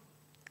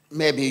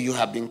 maybe you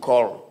have been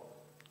called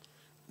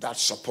that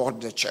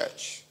support the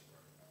church.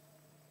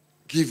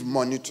 Give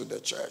money to the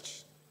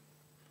church.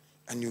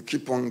 And you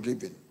keep on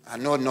giving. I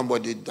know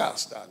nobody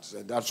does that,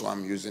 so that's why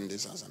I'm using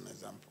this as an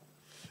example.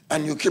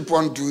 And you keep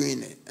on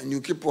doing it, and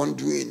you keep on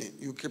doing it,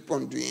 you keep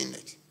on doing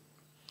it.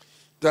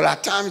 There are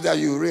times that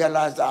you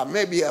realize that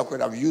maybe I could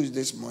have used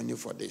this money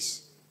for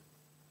this.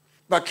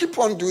 But keep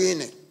on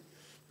doing it,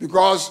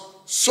 because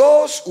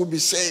souls will be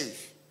saved.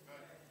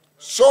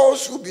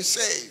 Souls will be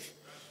saved.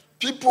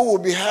 People will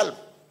be helped.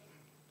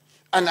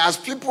 And as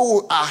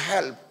people are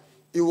helped,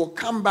 it will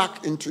come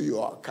back into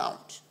your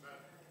account.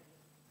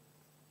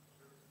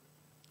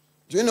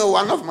 Do you know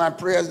one of my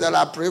prayers that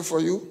I pray for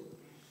you?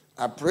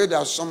 I pray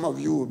that some of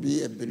you will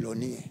be a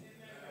billionaire.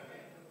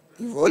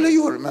 If only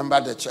you remember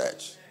the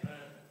church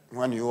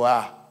when you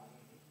are.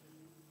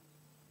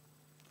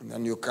 And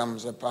then you come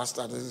and say,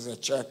 Pastor, this is a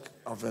check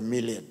of $1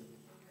 million.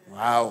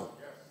 Wow.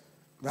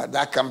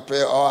 That can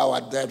pay all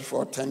our debt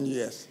for 10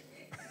 years.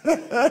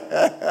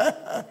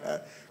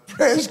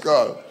 Praise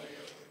God.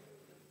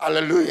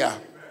 Hallelujah.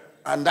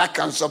 And that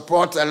can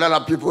support a lot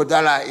of people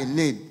that are in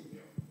need.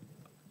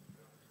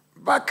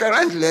 But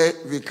currently,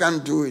 we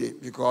can't do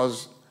it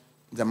because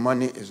the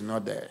money is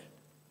not there.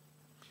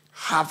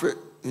 Have it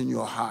in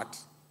your heart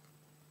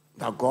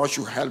that God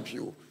should help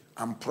you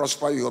and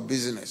prosper your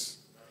business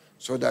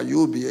so that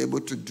you'll be able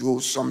to do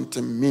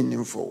something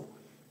meaningful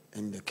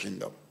in the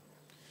kingdom.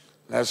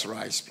 Let's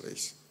rise,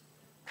 please.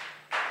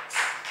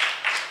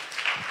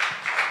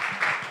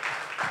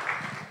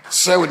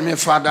 Say with me,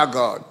 Father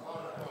God,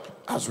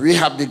 as we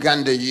have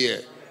begun the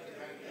year,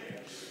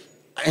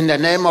 in the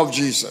name of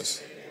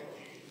Jesus,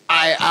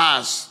 I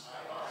ask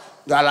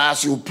that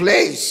as you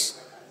place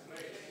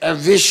a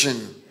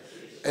vision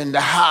in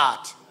the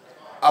heart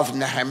of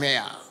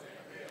Nehemiah,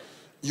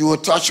 you will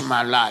touch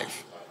my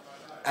life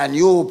and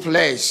you will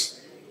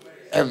place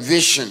a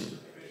vision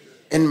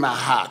in my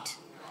heart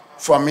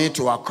for me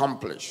to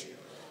accomplish.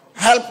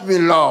 Help me,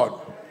 Lord,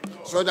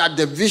 so that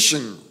the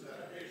vision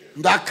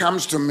that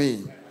comes to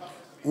me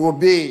will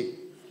be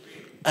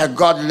a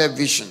godly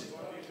vision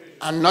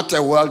and not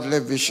a worldly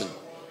vision.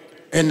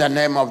 In the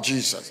name of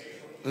Jesus.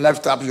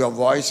 Lift up your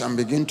voice and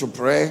begin to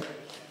pray.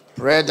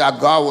 Pray that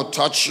God will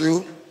touch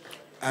you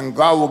and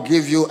God will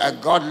give you a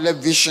godly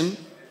vision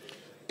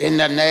in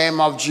the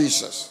name of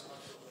Jesus.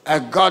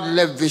 A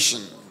godly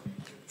vision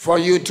for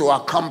you to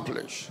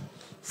accomplish,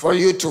 for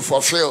you to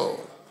fulfill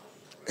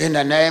in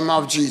the name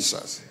of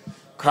Jesus.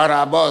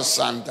 Karabos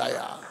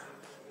Santaya.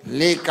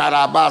 Li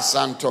Karabas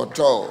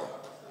Santoto.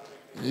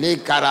 Li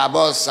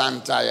Karabos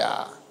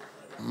Santaya.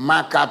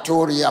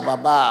 Makaturia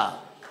Baba.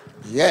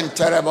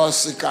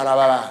 Yenterebosi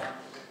Karababa.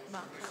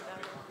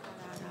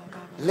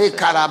 Li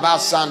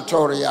Karabas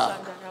Santoria.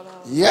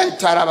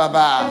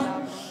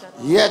 Yentarababa.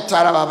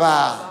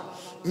 Yetarababa.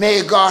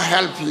 May God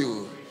help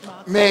you.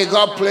 May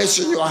God place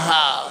in your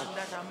heart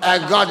a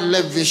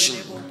godly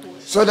vision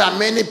so that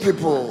many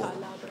people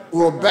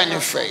will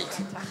benefit.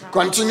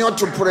 Continue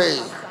to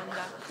pray.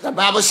 The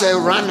Bible says,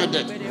 run with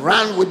it.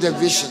 Run with the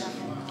vision.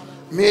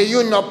 May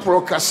you not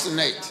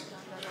procrastinate.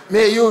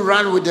 May you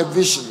run with the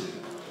vision.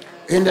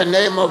 In the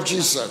name of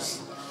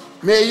Jesus.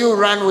 May you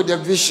run with the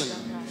vision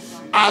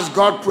as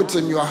God put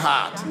in your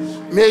heart.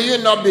 May you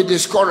not be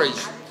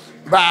discouraged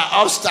by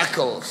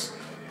obstacles.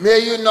 May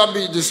you not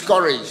be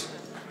discouraged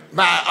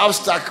by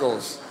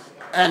obstacles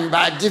and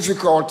by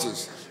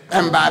difficulties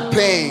and by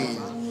pain.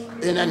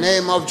 In the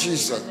name of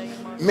Jesus.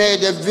 May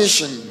the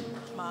vision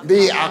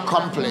be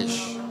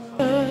accomplished.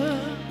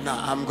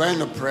 Now, I'm going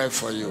to pray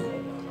for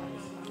you.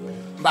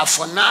 But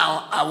for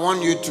now, I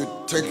want you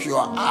to take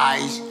your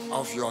eyes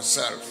off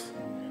yourself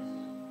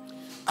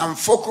and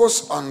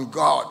focus on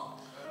God.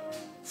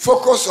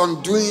 Focus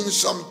on doing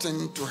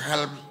something to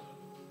help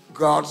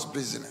God's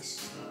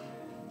business.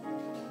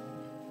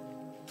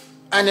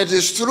 And it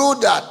is through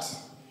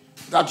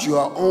that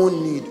your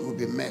own need will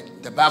be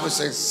met. The Bible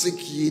says, seek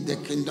ye the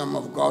kingdom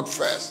of God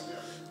first,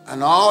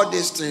 and all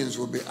these things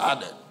will be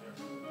added.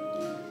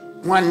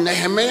 When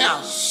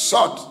Nehemiah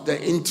sought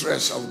the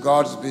interest of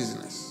God's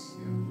business,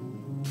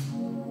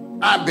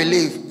 I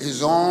believe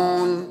his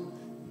own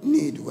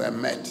needs were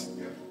met.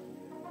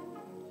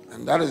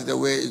 And that is the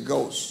way it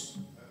goes.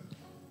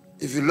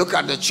 If you look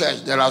at the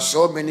church, there are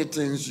so many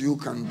things you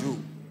can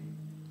do.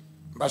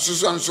 But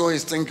so-and-so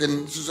is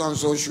thinking,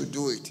 so-and-so should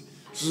do it.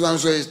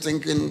 So-and-so is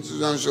thinking,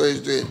 so-and-so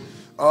is doing it.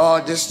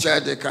 Oh, this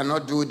church, they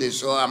cannot do this,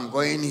 so I'm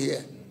going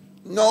here.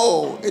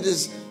 No, it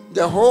is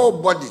the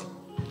whole body.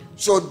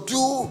 So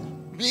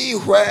be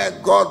where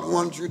God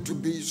wants you to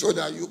be so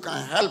that you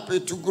can help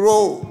it to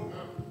grow.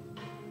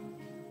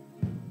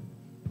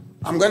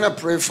 I'm going to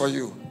pray for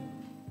you.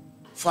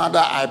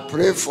 Father, I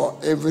pray for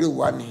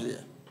everyone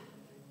here.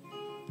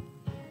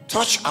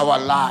 Touch our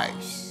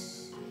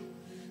lives.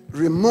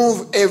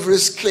 Remove every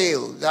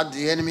scale that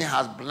the enemy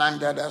has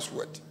blinded us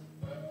with.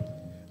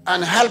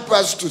 And help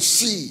us to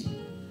see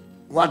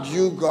what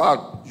you,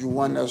 God, you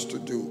want us to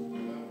do.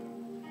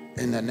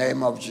 In the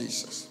name of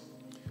Jesus.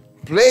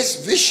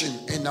 Place vision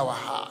in our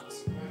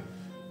hearts.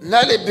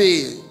 Let us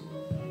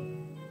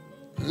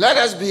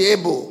be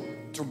able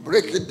to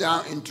break it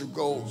down into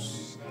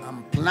goals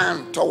and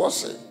plan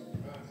towards it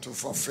to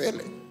fulfill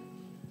it.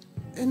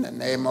 In the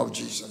name of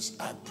Jesus,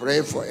 I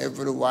pray for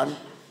everyone.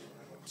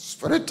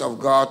 Spirit of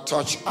God,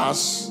 touch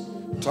us,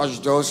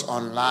 touch those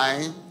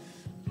online.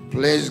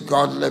 Place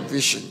godly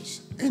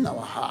visions in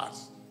our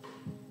hearts.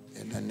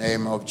 In the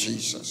name of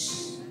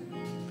Jesus.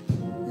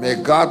 May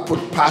God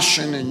put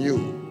passion in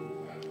you.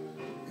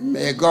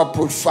 May God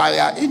put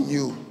fire in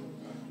you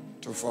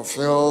to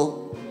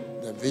fulfill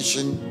the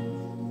vision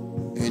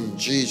in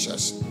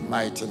Jesus'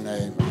 mighty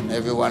name. And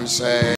everyone say,